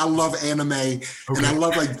because like I love anime and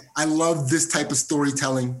I love this type of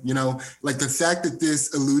storytelling, you know, like the fact that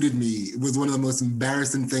this eluded me was one of the most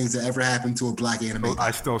embarrassing things that ever happened to a black anime. I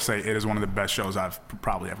still say it is one of the best shows I've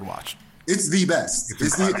probably ever watched. It's the best.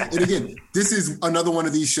 And again, this is another one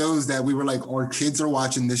of these shows that we were like, our kids are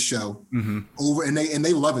watching this show over, and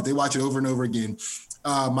they love it. They watch it over and over again.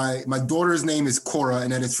 My daughter's name is Korra,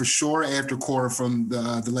 and that is for sure after Korra from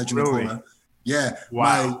the Legend of Korra. Yeah.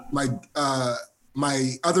 Wow.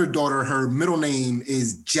 My other daughter, her middle name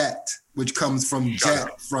is Jet, which comes from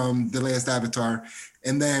Jet from The Last Avatar.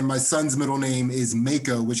 And then my son's middle name is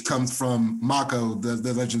Mako, which comes from Mako,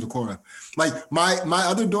 the Legend of Korra. Like my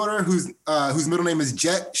other daughter, whose middle name is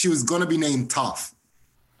Jet, she was gonna be named Toph.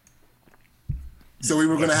 So we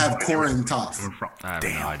were gonna have Korra and Toph. I have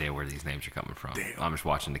no idea where these names are coming from. I'm just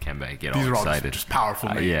watching the Kembe get These all are all excited. just powerful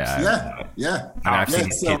names. Yeah. I mean, I've seen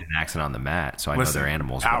these kids in action on the mat, so I know they're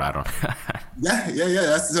animals, but I don't.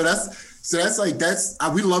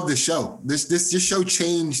 We love this show. This show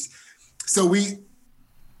changed. So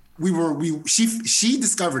she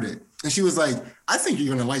discovered it and she was like, I think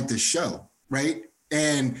you're gonna like this show, right?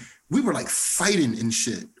 And we were like fighting and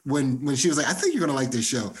shit when she was like, I think you're gonna like this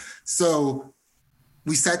show. So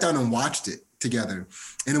we sat down and watched it together.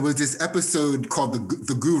 And it was this episode called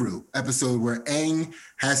the Guru episode where Aang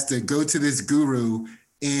has to go to this guru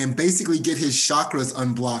and basically get his chakras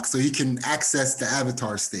unblocked so he can access the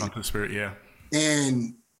avatar state. The spirit, yeah.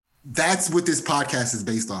 And that's what this podcast is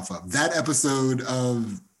based off of. That episode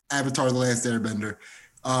of Avatar: The Last Airbender.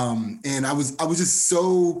 And I was just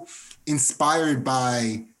so inspired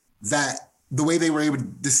by that, the way they were able to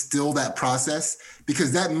distill that process,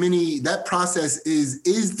 because that process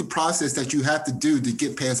is the process that you have to do to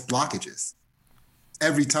get past blockages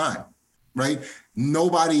every time, right?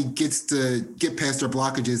 Nobody gets to get past their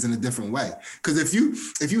blockages in a different way. Because if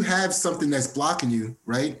you have something that's blocking you,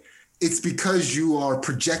 right, it's because you are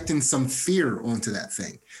projecting some fear onto that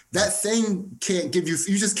thing. That thing can't give you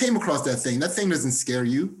just came across that thing. That thing doesn't scare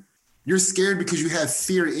you. You're scared because you have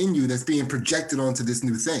fear in you that's being projected onto this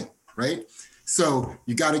new thing, right? So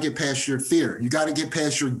you got to get past your fear. You got to get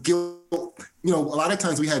past your guilt. You know, a lot of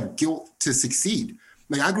times we have guilt to succeed.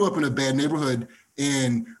 Like I grew up in a bad neighborhood,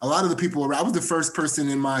 and a lot of the people around, I was the first person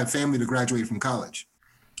in my family to graduate from college,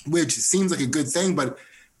 which seems like a good thing. But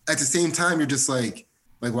at the same time, you're just like,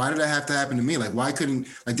 why did that have to happen to me? Like, why couldn't,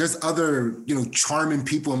 like, there's other, you know, charming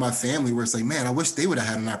people in my family where it's like, man, I wish they would have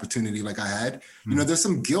had an opportunity like I had. You know, there's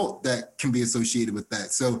some guilt that can be associated with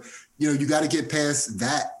that. So, you know, you got to get past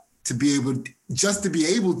that to be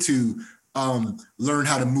able to learn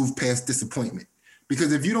how to move past disappointment.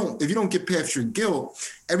 Because if you don't get past your guilt,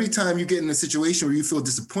 every time you get in a situation where you feel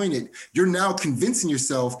disappointed, you're now convincing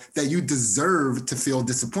yourself that you deserve to feel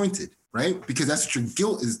disappointed, right? Because that's what your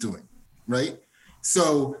guilt is doing, right?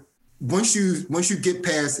 So once you get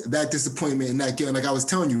past that disappointment and that guilt, like I was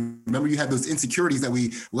telling you, remember you have those insecurities that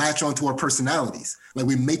we latch onto our personalities. Like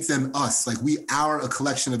we make them us, like we are a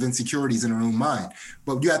collection of insecurities in our own mind.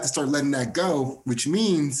 But you have to start letting that go, which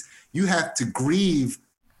means you have to grieve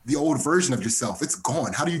the old version of yourself. It's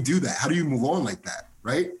gone. How do you do that? How do you move on like that,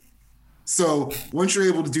 right? So once you're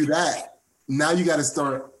able to do that, now you got to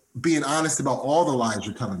start being honest about all the lies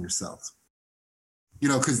you're telling yourself. You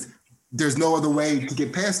know, because there's no other way to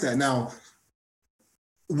get past that. Now,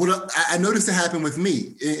 what I noticed it happen with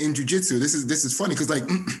me in jiu-jitsu. This is funny because like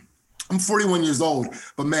I'm 41 years old,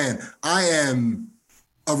 but man, I am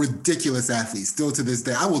a ridiculous athlete still to this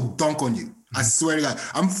day. I will dunk on you. I swear to God.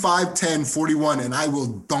 I'm 5'10", 41, and I will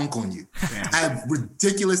dunk on you. Damn. I have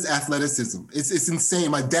ridiculous athleticism. It's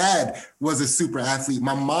insane. My dad was a super athlete.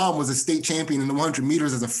 My mom was a state champion in the 100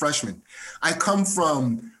 meters as a freshman. I come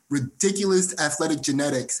from ridiculous athletic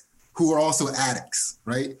genetics who are also addicts,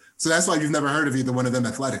 right? So that's why you've never heard of either one of them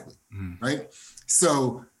athletically, right?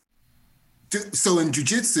 So in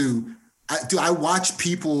jiu-jitsu, I watch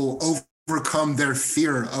people overcome their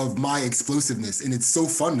fear of my explosiveness, and it's so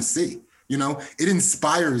fun to see. You know, it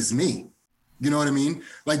inspires me. You know what I mean?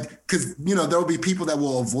 Like, because, you know, there'll be people that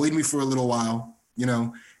will avoid me for a little while, you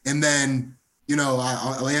know, and then, you know,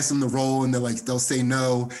 I'll ask them to roll and they'll say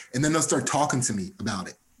no. And then they'll start talking to me about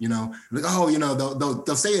it, you know, like, oh, you know,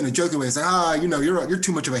 they'll say it in a joking way. It's like, you know, you're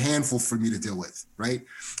too much of a handful for me to deal with. Right.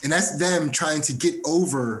 And that's them trying to get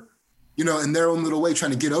over, you know, in their own little way,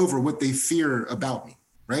 trying to get over what they fear about me.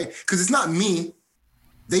 Right. Because it's not me.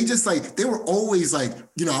 they just like, they were always like,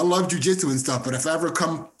 you know, I love jujitsu and stuff, but if I ever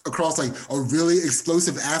come across like a really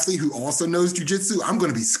explosive athlete who also knows jujitsu, I'm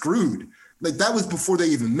going to be screwed. Like that was before they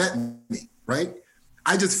even met me, right?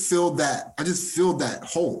 I just filled that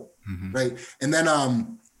hole, right? And then,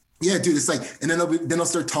 yeah, dude, it's like, and then they'll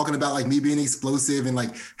start talking about like me being explosive and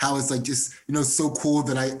like how it's like just, you know, so cool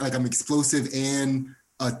that I'm explosive and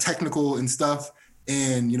technical and stuff.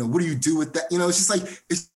 And, you know, what do you do with that? You know, it's just like,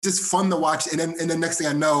 it's just fun to watch. And then next thing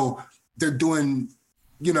I know, they're doing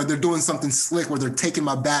something slick where they're taking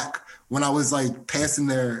my back when I was like passing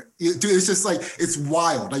their, dude, it's just like, it's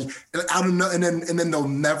wild. Like, I don't know. And then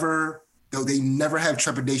they never have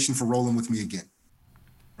trepidation for rolling with me again.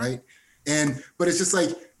 Right. But it's just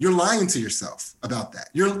like, you're lying to yourself about that.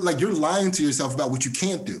 You're lying to yourself about what you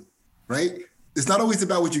can't do. Right. It's not always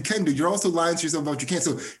about what you can do. You're also lying to yourself about what you can't.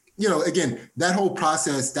 So, you know, again, that whole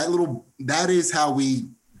process, that is how we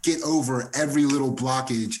get over every little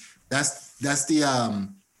blockage. That's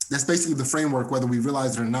basically the framework, whether we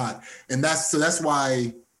realize it or not. And that's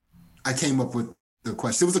why I came up with the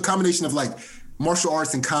question. It was a combination of like martial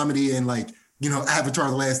arts and comedy and like, you know, Avatar: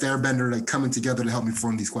 The Last Airbender, like coming together to help me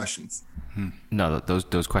form these questions. No,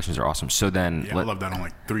 those questions are awesome. So then, I love that on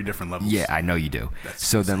like 3 different levels. Yeah, I know you do.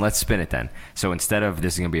 So then let's spin it then. So instead of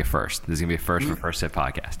this is going to be a first. This is going to be a first for First Sip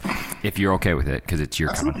Podcast. If you're okay with it, because it's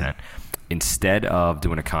your content. Instead of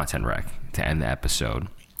doing a content rec to end the episode,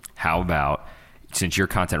 how about, since your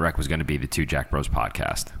content rec was going to be the Two Jack Bros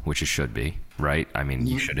podcast, which it should be, right? I mean,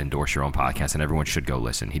 you should endorse your own podcast and everyone should go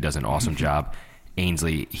listen. He does an awesome job.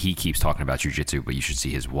 Ainsley, he keeps talking about jiu-jitsu, but you should see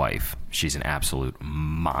his wife. She's an absolute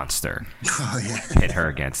monster. Oh, yeah. Pit her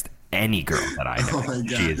against any girl that I know. Oh my God.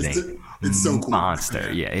 She is it's so cool.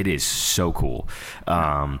 Monster. Yeah, it is so cool.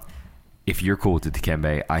 If you're cool with the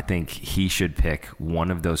Dikembe, I think he should pick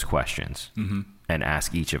one of those questions and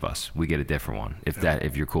ask each of us. We get a different one.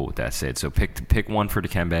 If you're cool with that, Sid. So pick one for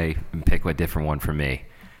Dikembe and pick a different one for me.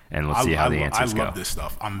 And let's see how the answers go. I love this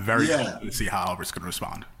stuff. I'm very interested to see how Albert's going to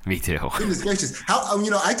respond. Me too. Goodness gracious! How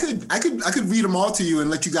you know? I could read them all to you and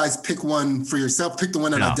let you guys pick one for yourself. Pick the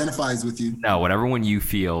one that identifies with you. No, whatever one you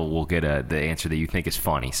feel will get the answer that you think is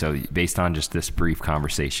funny. So based on just this brief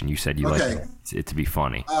conversation, you said you like it to be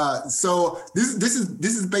funny. So this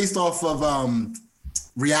is based off of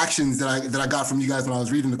reactions that I got from you guys when I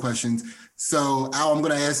was reading the questions. So Al, I'm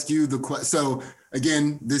going to ask you the question. So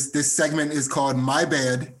again, this segment is called My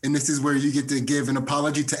Bad, and this is where you get to give an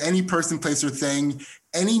apology to any person, place, or thing,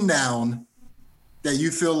 any noun that you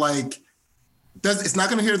feel like it's not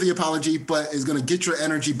going to hear the apology, but is going to get your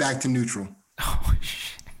energy back to neutral. Oh,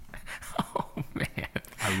 shit. Oh, man.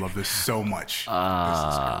 I love this so much.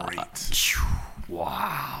 This is great.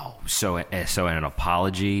 Wow. So an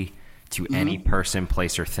apology to any person,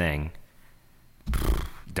 place, or thing,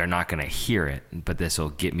 they're not going to hear it, but this will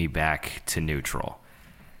get me back to neutral.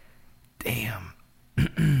 Damn.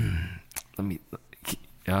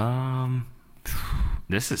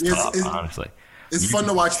 This is tough, honestly. It's fun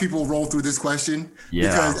to watch people roll through this question. Yeah.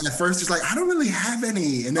 Because at first it's like, I don't really have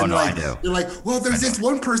any. And then I do. You're like, well, there's this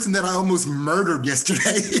one person that I almost murdered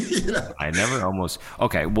yesterday. You know? I never almost.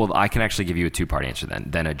 Okay, well, I can actually give you a 2-part answer then.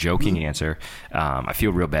 Then a joking answer. I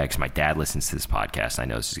feel real bad because my dad listens to this podcast. I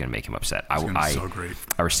know this is going to make him upset. So great.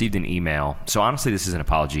 I received an email. So honestly, this is an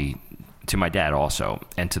apology to my dad also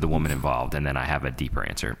and to the woman involved. And then I have a deeper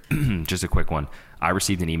answer. Just a quick one. I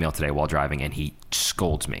received an email today while driving and he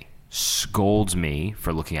scolds me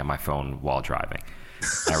for looking at my phone while driving.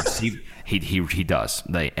 I received he does.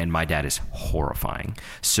 And my dad is horrifying.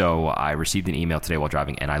 So I received an email today while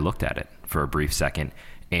driving and I looked at it for a brief second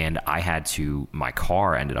and my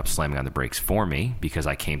car ended up slamming on the brakes for me because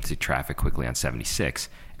I came to traffic quickly on 76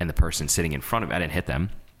 and the person sitting in front of me, I didn't hit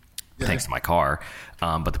them. Thanks to my car.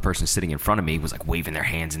 But the person sitting in front of me was like waving their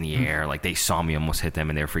hands in the air. Like they saw me almost hit them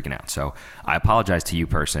and they were freaking out. So I apologize to you,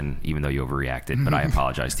 person, even though you overreacted, but I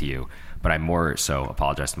apologize to you. But I more so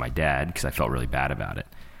apologize to my dad because I felt really bad about it.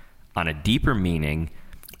 On a deeper meaning,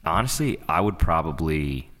 honestly, I would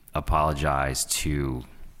probably apologize to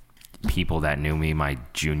people that knew me my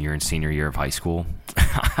junior and senior year of high school.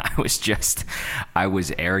 I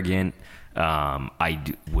was arrogant. I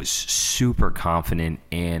was super confident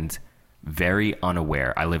and very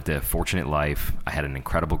unaware. I lived a fortunate life. I had an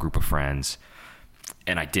incredible group of friends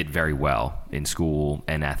and I did very well in school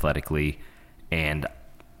and athletically. And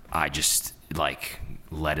I just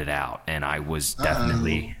let it out. And I was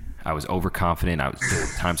I was overconfident. There were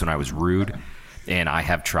times when I was rude and I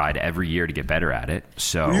have tried every year to get better at it.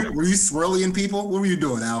 So were you swirling people? What were you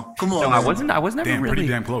doing, Al? Come on. No, man. I wasn't ever really pretty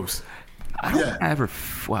damn close. I don't ever.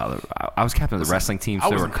 Well, I was captain of the wrestling team, so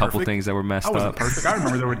there were a couple things that were messed I wasn't up. perfect. I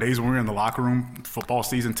remember there were days when we were in the locker room, football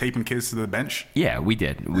season, taping kids to the bench. Yeah, we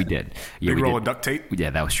did. Yeah, Big roll of duct tape. Yeah,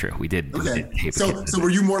 that was true. We did. Okay. We did tape So were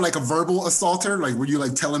you more like a verbal assaulter? Like, were you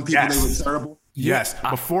like telling people they were terrible? Yes.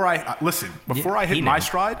 Before I hit my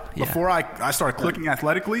stride, before I started clicking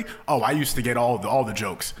athletically, I used to get all the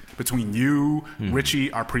jokes between you,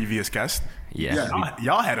 Richie, our previous guest. Yeah.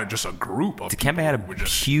 Y'all had just a group of Dikembe had a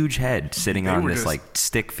huge head sitting on this like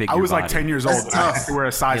stick figure. I was body. like 10 years old. I had to wear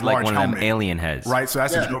a size large one helmet. of them alien heads. Right. So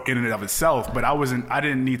that's a joke in and of itself. But I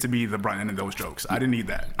didn't need to be the brunt end of those jokes. I didn't need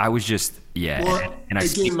that. I was just Well,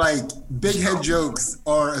 again, like big head jokes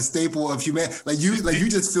are a staple of humanity. Like you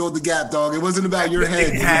just filled the gap, dog. It wasn't about your head.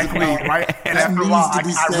 Exactly. Right. And after a while, I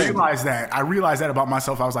realized that. I realized that about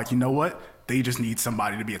myself. I was like, you know what? They just need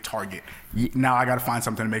somebody to be a target. Now I got to find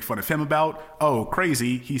something to make fun of him about. Oh,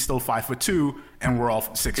 crazy. He's still 5'2", and we're all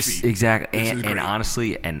 6 feet. Exactly. And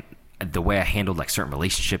honestly, and the way I handled like certain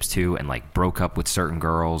relationships too, and like broke up with certain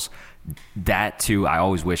girls, that too, I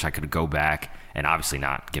always wish I could go back and obviously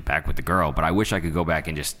not get back with the girl, but I wish I could go back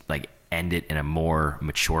and just like end it in a more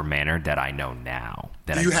mature manner that I know now.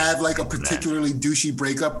 Do you have like a particularly douchey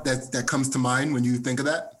breakup that comes to mind when you think of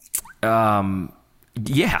that?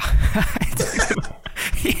 Yeah,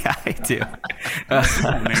 I do.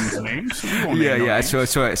 Names? Yeah.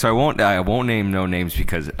 So I won't name no names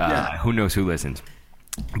because who knows who listens.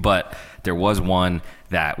 But there was one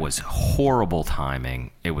that was horrible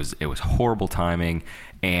timing. It was horrible timing,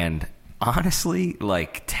 and honestly,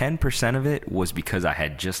 like 10% of it was because I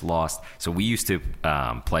had just lost. So we used to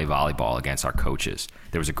play volleyball against our coaches.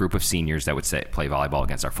 There was a group of seniors that would play volleyball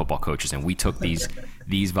against our football coaches, and we took these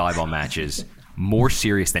volleyball matches more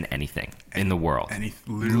serious than anything in the world.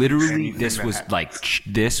 Literally, this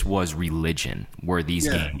was religion. Were these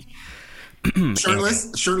games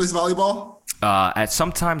shirtless volleyball? At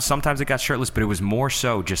sometimes it got shirtless, but it was more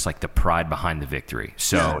so just like the pride behind the victory.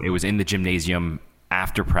 So it was in the gymnasium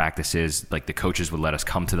after practices. Like the coaches would let us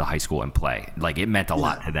come to the high school and play. Like it meant a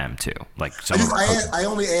lot to them too. Like I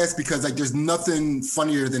only ask because like there's nothing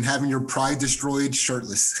funnier than having your pride destroyed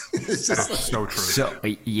shirtless. It's just so true. So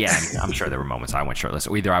yeah, I'm sure there were moments I went shirtless.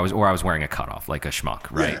 Either I was wearing a cutoff, like a schmuck,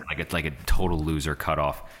 right? Yeah. Like a total loser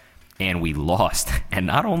cutoff, and we lost. And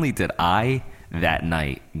not only did I that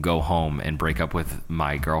night go home and break up with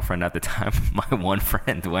my girlfriend at the time, my one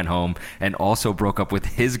friend went home and also broke up with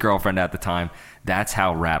his girlfriend at the time. That's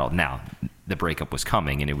how rattled. Now, the breakup was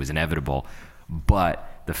coming and it was inevitable,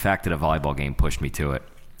 but the fact that a volleyball game pushed me to it,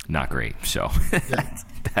 not great. So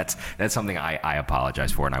that's something I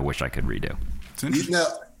apologize for and I wish I could redo.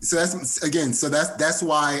 That's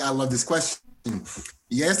why I love this question.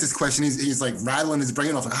 He asked this question. He's like rattling his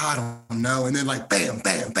brain off. Like, I don't know. And then like, bam,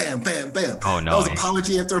 bam, bam, bam, bam. Oh, no. That was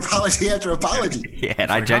apology after apology after apology. Yeah,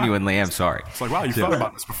 and I genuinely am sorry. It's like, wow, you thought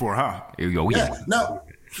about this before, huh? Yeah.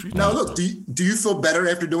 Now, look, do you feel better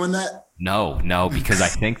after doing that? No, because I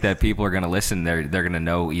think that people are going to listen. They're going to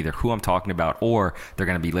know either who I'm talking about or they're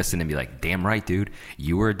going to be listening and be like, damn right, dude,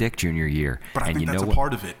 you were a dick junior year. But I think that's a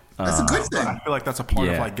part of it. That's a good thing. I feel like that's a part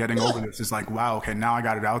of like getting over this. It's like, wow, okay, now I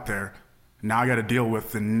got it out there. Now I got to deal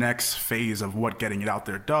with the next phase of what getting it out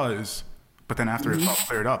there does. But then after it's all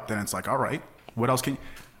cleared up, then it's like, all right, what else can you...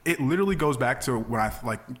 It literally goes back to when I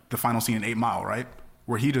like the final scene in 8 Mile, right?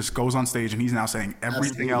 Where he just goes on stage and he's now saying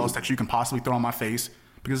everything else that you can possibly throw on my face.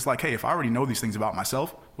 Because it's like, hey, if I already know these things about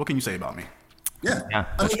myself, what can you say about me? Yeah.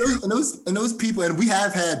 I mean, those people, and we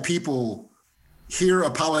have had people hear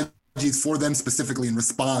apologies for them specifically and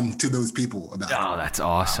respond to those people about it. Oh, that's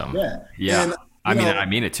awesome. Yeah. And, I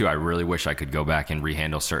mean it too. I really wish I could go back and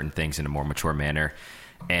rehandle certain things in a more mature manner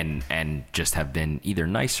and just have been either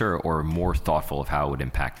nicer or more thoughtful of how it would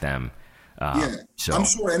impact them. So I'm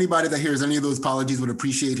sure anybody that hears any of those apologies would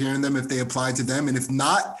appreciate hearing them if they apply to them. And if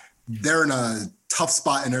not, they're in a tough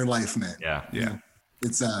spot in their life, man. Yeah.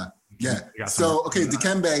 It's So, okay,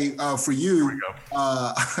 Dikembe, for you,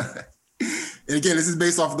 and again, this is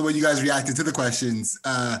based off of the way you guys reacted to the questions.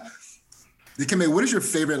 Dikembe, what is your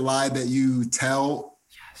favorite lie that you tell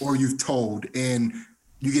or you've told? And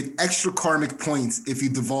you get extra karmic points if you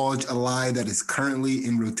divulge a lie that is currently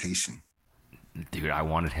in rotation. Dude, I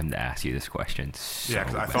wanted him to ask you this question. Yeah,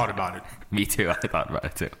 because I thought about it. Me too. I thought about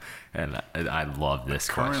it too. And I love this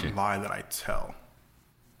question. Current lie that I tell.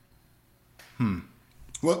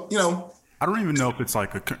 Well, I don't even know if it's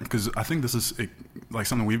like because I think this is like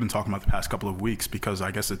something we've been talking about the past couple of weeks because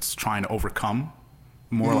I guess it's trying to overcome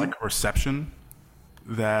more like a perception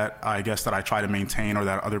that I guess that I try to maintain or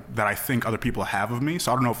that I think other people have of me.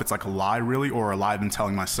 So I don't know if it's like a lie really or a lie I've been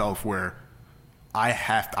telling myself where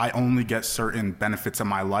I only get certain benefits in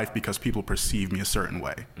my life because people perceive me a certain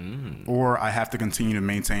way, or I have to continue to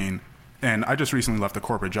maintain. And I just recently left a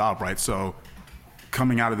corporate job, right? So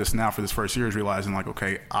coming out of this now for this first year is realizing like,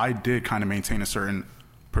 okay, I did kind of maintain a certain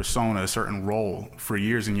persona, a certain role for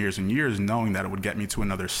years and years and years, knowing that it would get me to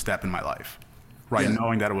another step in my life, right? Yeah.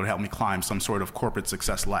 Knowing that it would help me climb some sort of corporate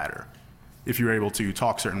success ladder. If you're able to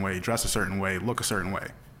talk a certain way, dress a certain way, look a certain way,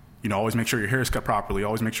 always make sure your hair is cut properly,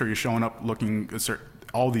 always make sure you're showing up looking a certain,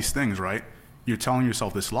 all these things, right? You're telling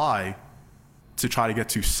yourself this lie to try to get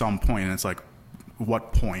to some point, and it's like,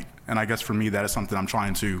 what point? And I guess for me, that is something I'm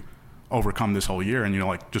trying to overcome this whole year. And,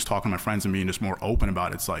 like just talking to my friends and being just more open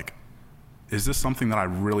about it. It's like, is this something that I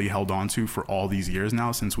really held on to for all these years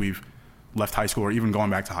now since we've left high school or even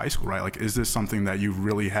going back to high school, right? Like, is this something that you've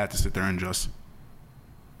really had to sit there and just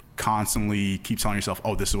constantly keep telling yourself,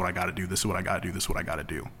 oh, this is what I got to do. This is what I got to do. This is what I got to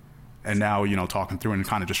do. And now, talking through and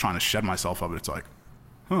kind of just trying to shed myself of it. It's like,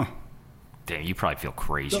 huh. Damn, you probably feel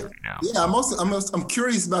crazy right now. Yeah, I'm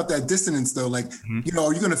curious about that dissonance though. Like,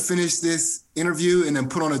 are you going to finish this interview and then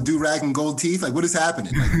put on a do-rag and gold teeth? Like, what is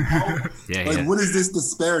happening? Like, what is this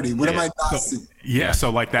disparity? What am I not seeing? Yeah, so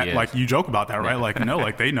like that, like you joke about that, right? Like, no,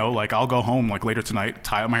 like they know, like I'll go home like later tonight,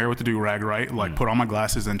 tie up my hair with the do-rag, right? Like put on my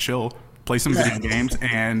glasses and chill, play some video games,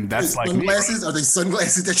 and that's like sunglasses. Are they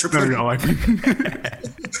sunglasses that you're putting? No, like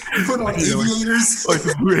you put on aviators. Like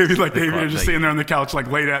the aviators just sitting there on the couch like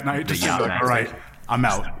late at night, just like, all right, I'm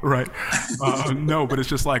out, right? No, but it's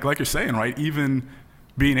just like you're saying, right? Even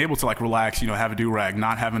being able to like relax, have a do-rag,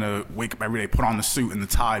 not having to wake up every day, put on the suit and the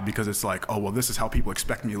tie because it's like, oh, well, this is how people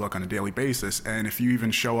expect me to look on a daily basis. And if you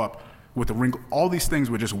even show up with a wrinkle, all these things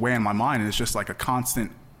would just weigh in my mind, and it's just like a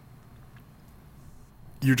constant.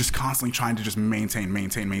 You're just constantly trying to just maintain,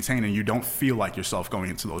 and you don't feel like yourself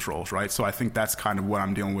going into those roles, right? So I think that's kind of what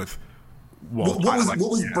I'm dealing with. What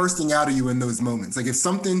was bursting out of you in those moments? Like if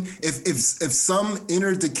some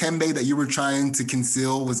inner Dikembe that you were trying to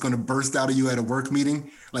conceal was going to burst out of you at a work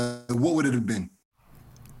meeting, like what would it have been?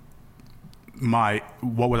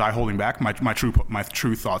 What was I holding back? My true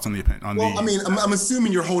thoughts on the opinion. I'm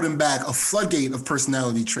assuming you're holding back a floodgate of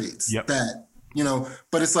personality traits. Yep. That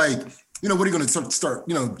but it's like. What are you going to start?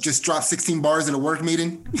 Just drop 16 bars at a work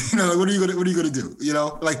meeting? Like what are you going to do?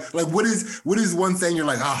 Like what is one thing you're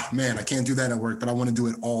like, man, I can't do that at work, but I want to do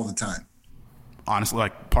it all the time. Honestly,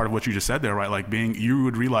 like part of what you just said there, right? Like you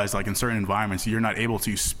would realize like in certain environments, you're not able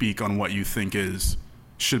to speak on what you think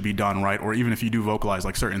should be done, right? Or even if you do vocalize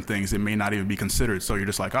like certain things, it may not even be considered. So you're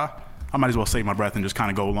just like, I might as well save my breath and just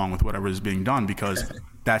kind of go along with whatever is being done because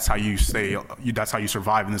that's how you that's how you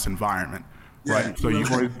survive in this environment. Right. Yeah,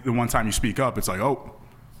 so the one time you speak up, it's like, oh,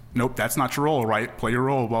 nope, that's not your role, right? Play your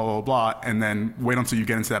role, blah, blah, blah. And then wait until you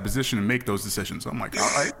get into that position and make those decisions. So I'm like, all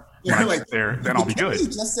right, when I get there, then I'll be good.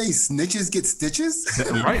 Just say snitches get stitches?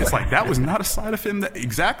 Right. It's like, that was not a side of him.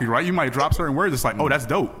 Exactly, right? You might drop certain words. It's like, oh, that's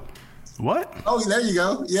dope. What? Oh, there you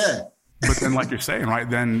go. Yeah. But then like you're saying, right,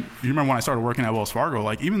 then you remember when I started working at Wells Fargo,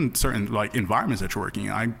 like even certain like environments that you're working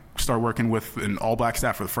in, I started working with an all-black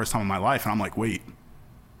staff for the first time in my life. And I'm like, wait.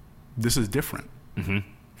 This is different. Mm-hmm.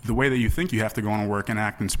 The way that you think you have to go on and work and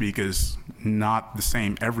act and speak is not the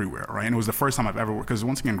same everywhere, right? And it was the first time I've ever worked, because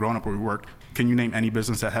once again, growing up where we worked, can you name any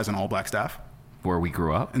business that has an all-black staff? Where we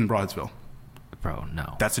grew up? In Broadsville. Bro,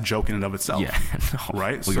 no. That's a joke in and of itself. Yeah, no.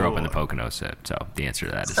 Right? We grew up in the Poconos, so the answer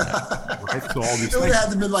to that is no. Right? So all these it would have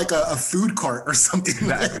to be like a food cart or something.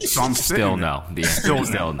 So I'm still no. The answer is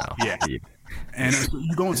still no. Yeah. And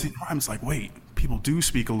you go and see, I'm just like, wait. People do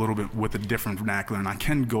speak a little bit with a different vernacular, and I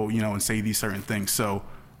can go, and say these certain things. So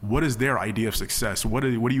what is their idea of success? What do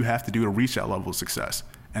you have to do to reach that level of success?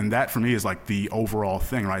 And that for me is like the overall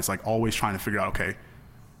thing, right? It's like always trying to figure out, okay,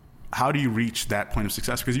 how do you reach that point of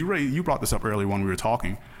success? Because you brought this up earlier when we were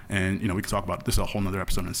talking, and we could talk about this is a whole nother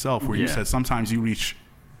episode in itself, where you said sometimes you're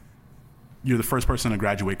the first person to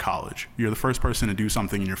graduate college. You're the first person to do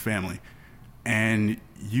something in your family. And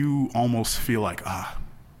you almost feel like,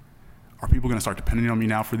 are people going to start depending on me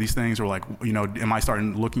now for these things? Or like, am I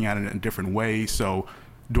starting looking at it in a different way? So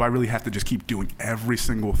do I really have to just keep doing every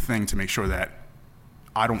single thing to make sure that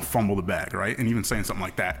I don't fumble the bag, right? And even saying something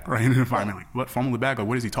like that, right? In an environment like, what, fumble the bag? Like,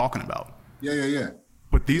 what is he talking about? Yeah.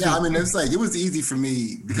 But it's like, it was easy for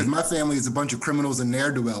me because my family is a bunch of criminals and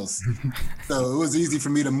ne'er-do-wells. So it was easy for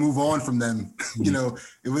me to move on from them.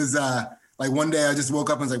 It was like one day I just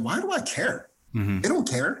woke up and was like, why do I care? Mm-hmm. They don't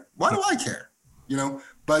care. Why do I care?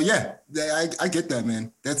 But yeah, I get that,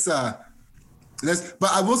 man.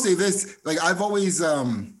 But I will say this, like I've always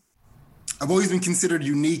been considered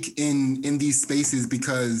unique in these spaces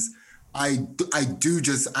because I'm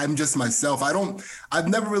just myself. I've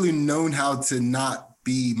never really known how to not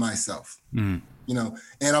be myself. Mm. you know,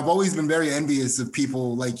 and I've always been very envious of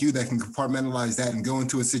people like you that can compartmentalize that and go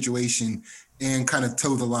into a situation and kind of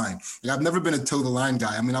toe the line. Like, I've never been a toe the line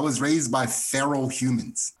guy. I mean, I was raised by feral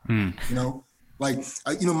humans, you know, like,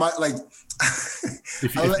 you know, my, like,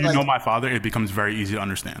 if you know my father, it becomes very easy to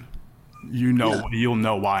understand. You know, you'll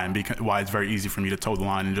know why, and why it's very easy for me to toe the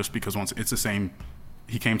line. And just because once it's the same,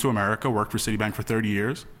 he came to America, worked for Citibank for 30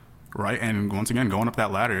 years, right? And once again, going up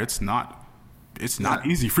that ladder, it's not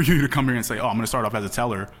easy for you to come here and say, oh, I'm going to start off as a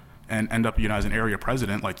teller and end up, you know, as an area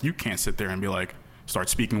president. Like, you can't sit there and be like, start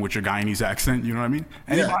speaking with your Guyanese accent. You know what I mean?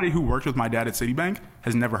 Anybody who worked with my dad at Citibank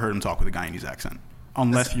has never heard him talk with a Guyanese accent,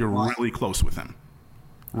 unless you're really close with him,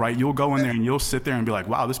 right? You'll go in there and you'll sit there and be like,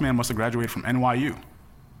 wow, this man must have graduated from NYU.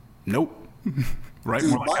 Nope. Right?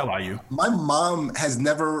 Dude, more like LIU. My mom has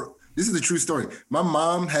never, this is a true story. My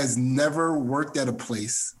mom has never worked at a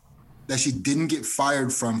place that she didn't get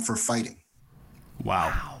fired from for fighting.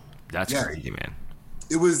 Wow. That's crazy, man.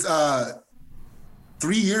 It was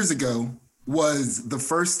 3 years ago was the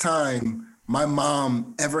first time my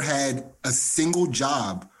mom ever had a single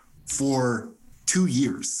job for 2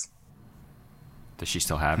 years. Does she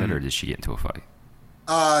still have it, or did she get into a fight?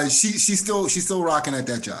 She's still rocking at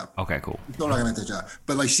that job. Okay, cool. She's still rocking at that job.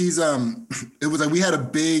 But like, she's it was like we had a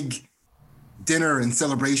big dinner and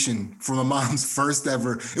celebration for my mom's first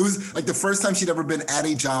ever. It was like the first time she'd ever been at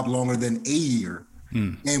a job longer than a year.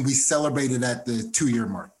 And we celebrated at the 2-year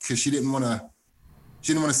mark because she didn't want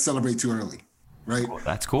to celebrate too early, right? Well,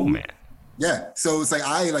 that's cool, man. Yeah. So it's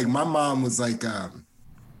like my mom was like,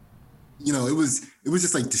 you know, it was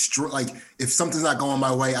just like destroy. Like, if something's not going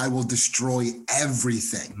my way, I will destroy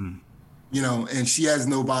everything. You know, and she has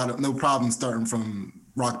no problem starting from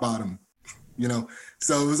rock bottom. You know,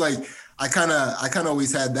 so it was like I kind of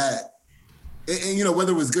always had that, and you know,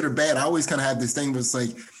 whether it was good or bad, I always kind of had this thing where it's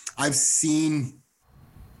like I've seen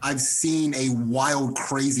a wild,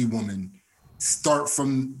 crazy woman start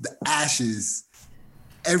from the ashes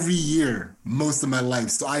every year, most of my life.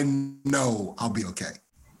 So I know I'll be okay.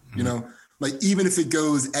 You know, like, even if it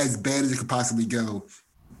goes as bad as it could possibly go,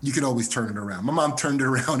 you can always turn it around. My mom turned it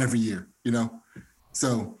around every year, you know?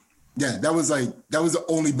 So yeah, that was the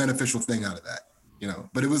only beneficial thing out of that, you know?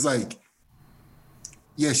 But it was like,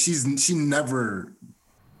 yeah, she never,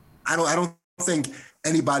 I don't think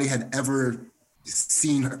anybody had ever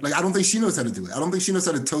seen her. Like, I don't think she knows how to do it. I don't think she knows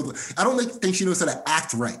how to I don't think she knows how to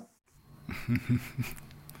act right. You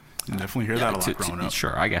definitely hear that a lot growing up.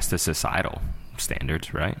 Sure, I guess the societal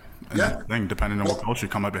standards, right? And that thing, depending on what culture you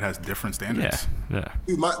come up, it has different standards. Yeah.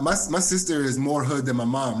 Dude, my sister is more hood than my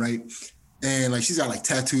mom, right? And like, she's got like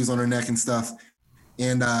tattoos on her neck and stuff.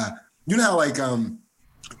 And you know how like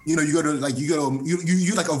you know,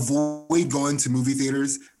 you like avoid going to movie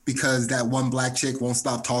theaters because that one black chick won't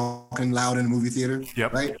stop talking loud in the movie theater.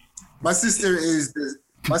 Yep. Right. My sister is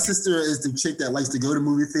the chick that likes to go to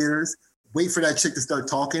movie theaters, wait for that chick to start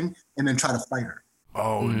talking, and then try to fight her.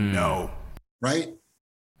 Oh no. Right.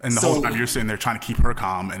 And the whole time you're sitting there trying to keep her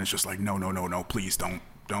calm, and it's just like, no, please don't.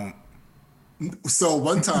 So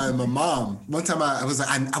one time I was like,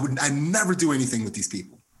 I never do anything with these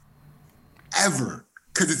people, ever,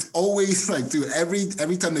 because it's always like, dude,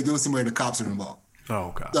 every time they go somewhere, the cops are involved.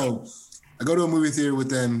 Oh God. So I go to a movie theater with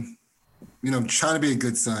them, you know, trying to be a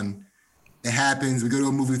good son. It happens. We go to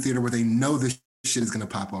a movie theater where they know this shit is gonna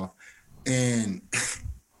pop off, and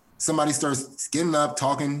somebody starts getting up,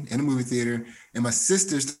 talking in the movie theater, and my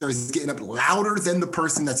sister starts getting up louder than the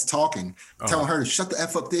person that's talking, telling her to shut the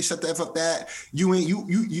F up this, shut the F up that. You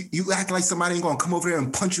act like somebody ain't gonna come over there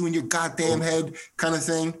and punch you in your goddamn head, kind of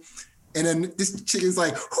thing. And then this chick is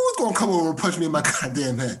like, who's gonna come over and punch me in my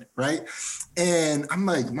goddamn head, right? And I'm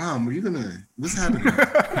like, Mom, what's happening?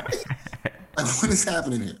 Like, what is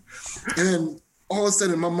happening here? And then all of a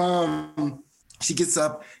sudden, my mom, she gets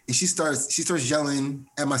up and she starts yelling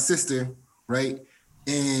at my sister, right?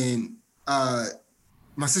 And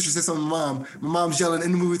my sister says something to my mom. My mom's yelling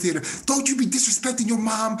in the movie theater, don't you be disrespecting your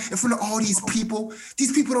mom in front of all these people.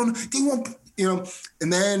 These people they won't, you know.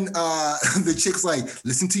 And then the chick's like,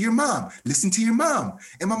 listen to your mom.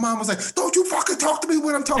 And my mom was like, don't you fucking talk to me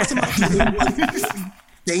when I'm talking to my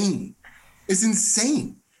kid. It's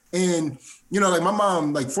insane. And you know, like my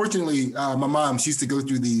mom, like fortunately, my mom, she used to go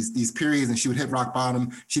through these periods and she would hit rock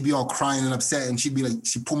bottom. She'd be all crying and upset. And she'd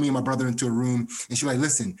pull me and my brother into a room and she'd be like,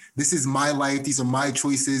 listen, this is my life. These are my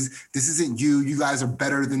choices. This isn't you. You guys are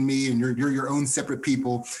better than me and you're your own separate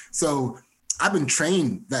people. So I've been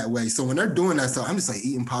trained that way. So when they're doing that stuff, I'm just like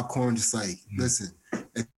eating popcorn, just like, listen,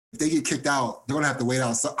 if they get kicked out, they're going to have to wait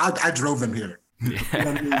out. So I drove them here. You know what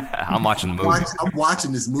I mean? I'm watching the movie. I'm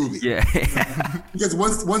watching this movie. Yeah. Because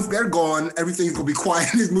once they're gone, everything's gonna be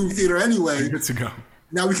quiet in this movie theater anyway. Good to go.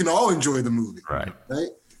 Now we can all enjoy the movie. Right.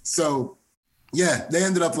 So, yeah, they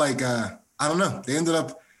ended up like I don't know. They ended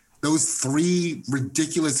up those 3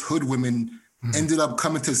 ridiculous hood women ended up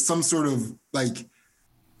coming to some sort of like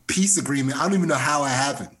peace agreement. I don't even know how it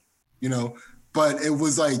happened, but it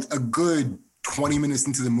was like a good 20 minutes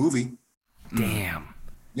into the movie. Damn.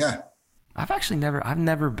 Yeah. I've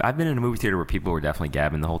been in a movie theater where people were definitely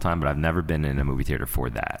gabbing the whole time, but I've never been in a movie theater for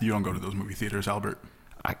that. You don't go to those movie theaters, Albert.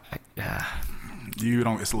 You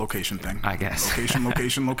don't. It's a location thing. I guess.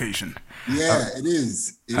 Location. Yeah, it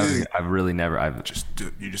is. It is. I've really never.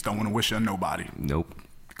 You just don't want to wish on nobody. Nope.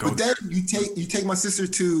 But then you take my sister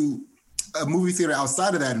to a movie theater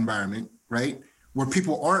outside of that environment, right, where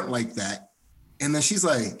people aren't like that, and then she's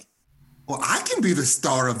like, "Well, I can be the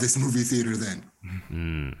star of this movie theater then."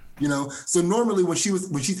 Mm-hmm. So normally when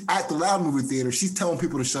she's at the loud movie theater, she's telling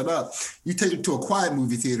people to shut up. You take her to a quiet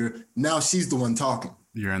movie theater, now she's the one talking.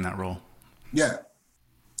 You're in that role. Yeah.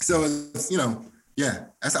 So it's, yeah.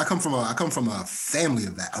 I come from a family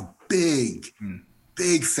of that, a big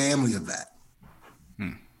family of that.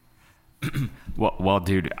 Well,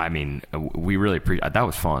 dude. I mean, we really appreciate. That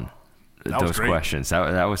was fun. Those questions.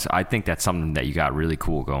 That was. I think that's something that you got really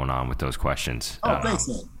cool going on with those questions. Oh, thanks,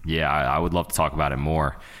 man. Yeah, I would love to talk about it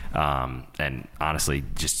more. And honestly,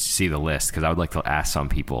 just see the list because I would like to ask some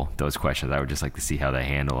people those questions. I would just like to see how they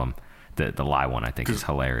handle them. The lie one I think is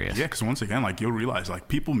hilarious. Yeah, because once again, like you'll realize like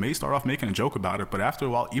people may start off making a joke about it, but after a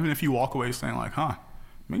while, even if you walk away saying like,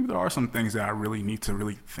 maybe there are some things that I really need to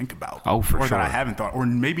really think about. Oh, for or sure. That I haven't thought, or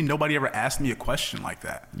maybe nobody ever asked me a question like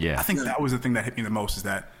that. Yeah. I think that was the thing that hit me the most is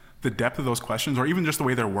that the depth of those questions, or even just the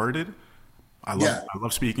way they're worded. I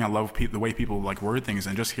love speaking. I love the way people like word things,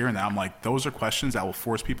 and just hearing that, I'm like, those are questions that will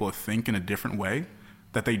force people to think in a different way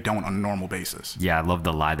that they don't on a normal basis. Yeah, I love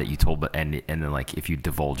the lie that you told, but and then like if you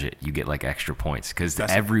divulge it, you get like extra points because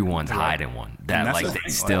everyone's hiding one that like they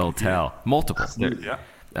still tell multiple.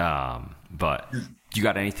 Yeah. But you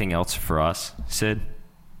got anything else for us, Sid?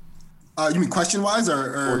 You mean question wise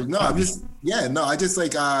or no? I just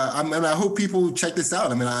like I hope people check this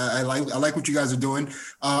out. I mean, I like what you guys are doing.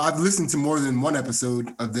 I've listened to more than one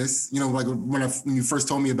episode of this. Like when you first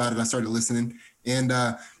told me about it, I started listening, and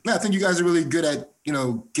I think you guys are really good at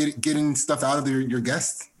getting stuff out of your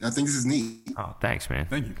guests. I think this is neat. Oh, thanks, man.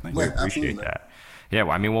 Thank you. We appreciate that. Yeah,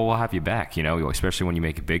 well, I mean, we'll have you back. Especially when you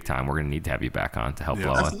make it big time, we're gonna need to have you back on to help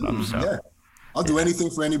blow us up. So. Yeah. I'll do anything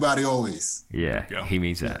for anybody always. Yeah, he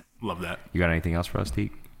means that. Love that. You got anything else for us,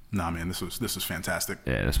 Teak? Nah, man, this was fantastic.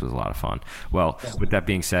 Yeah, this was a lot of fun. Well, with that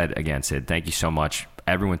being said, again, Sid, thank you so much.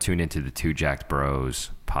 Everyone tuned into the Two Jacked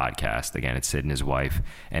Bros podcast. Again, it's Sid and his wife.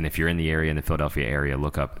 And if you're in the area, in the Philadelphia area,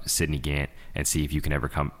 look up Sidney Gantt and see if you can ever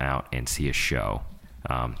come out and see a show.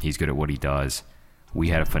 He's good at what he does. We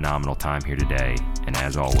had a phenomenal time here today. And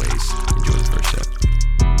as always, enjoy the first sip.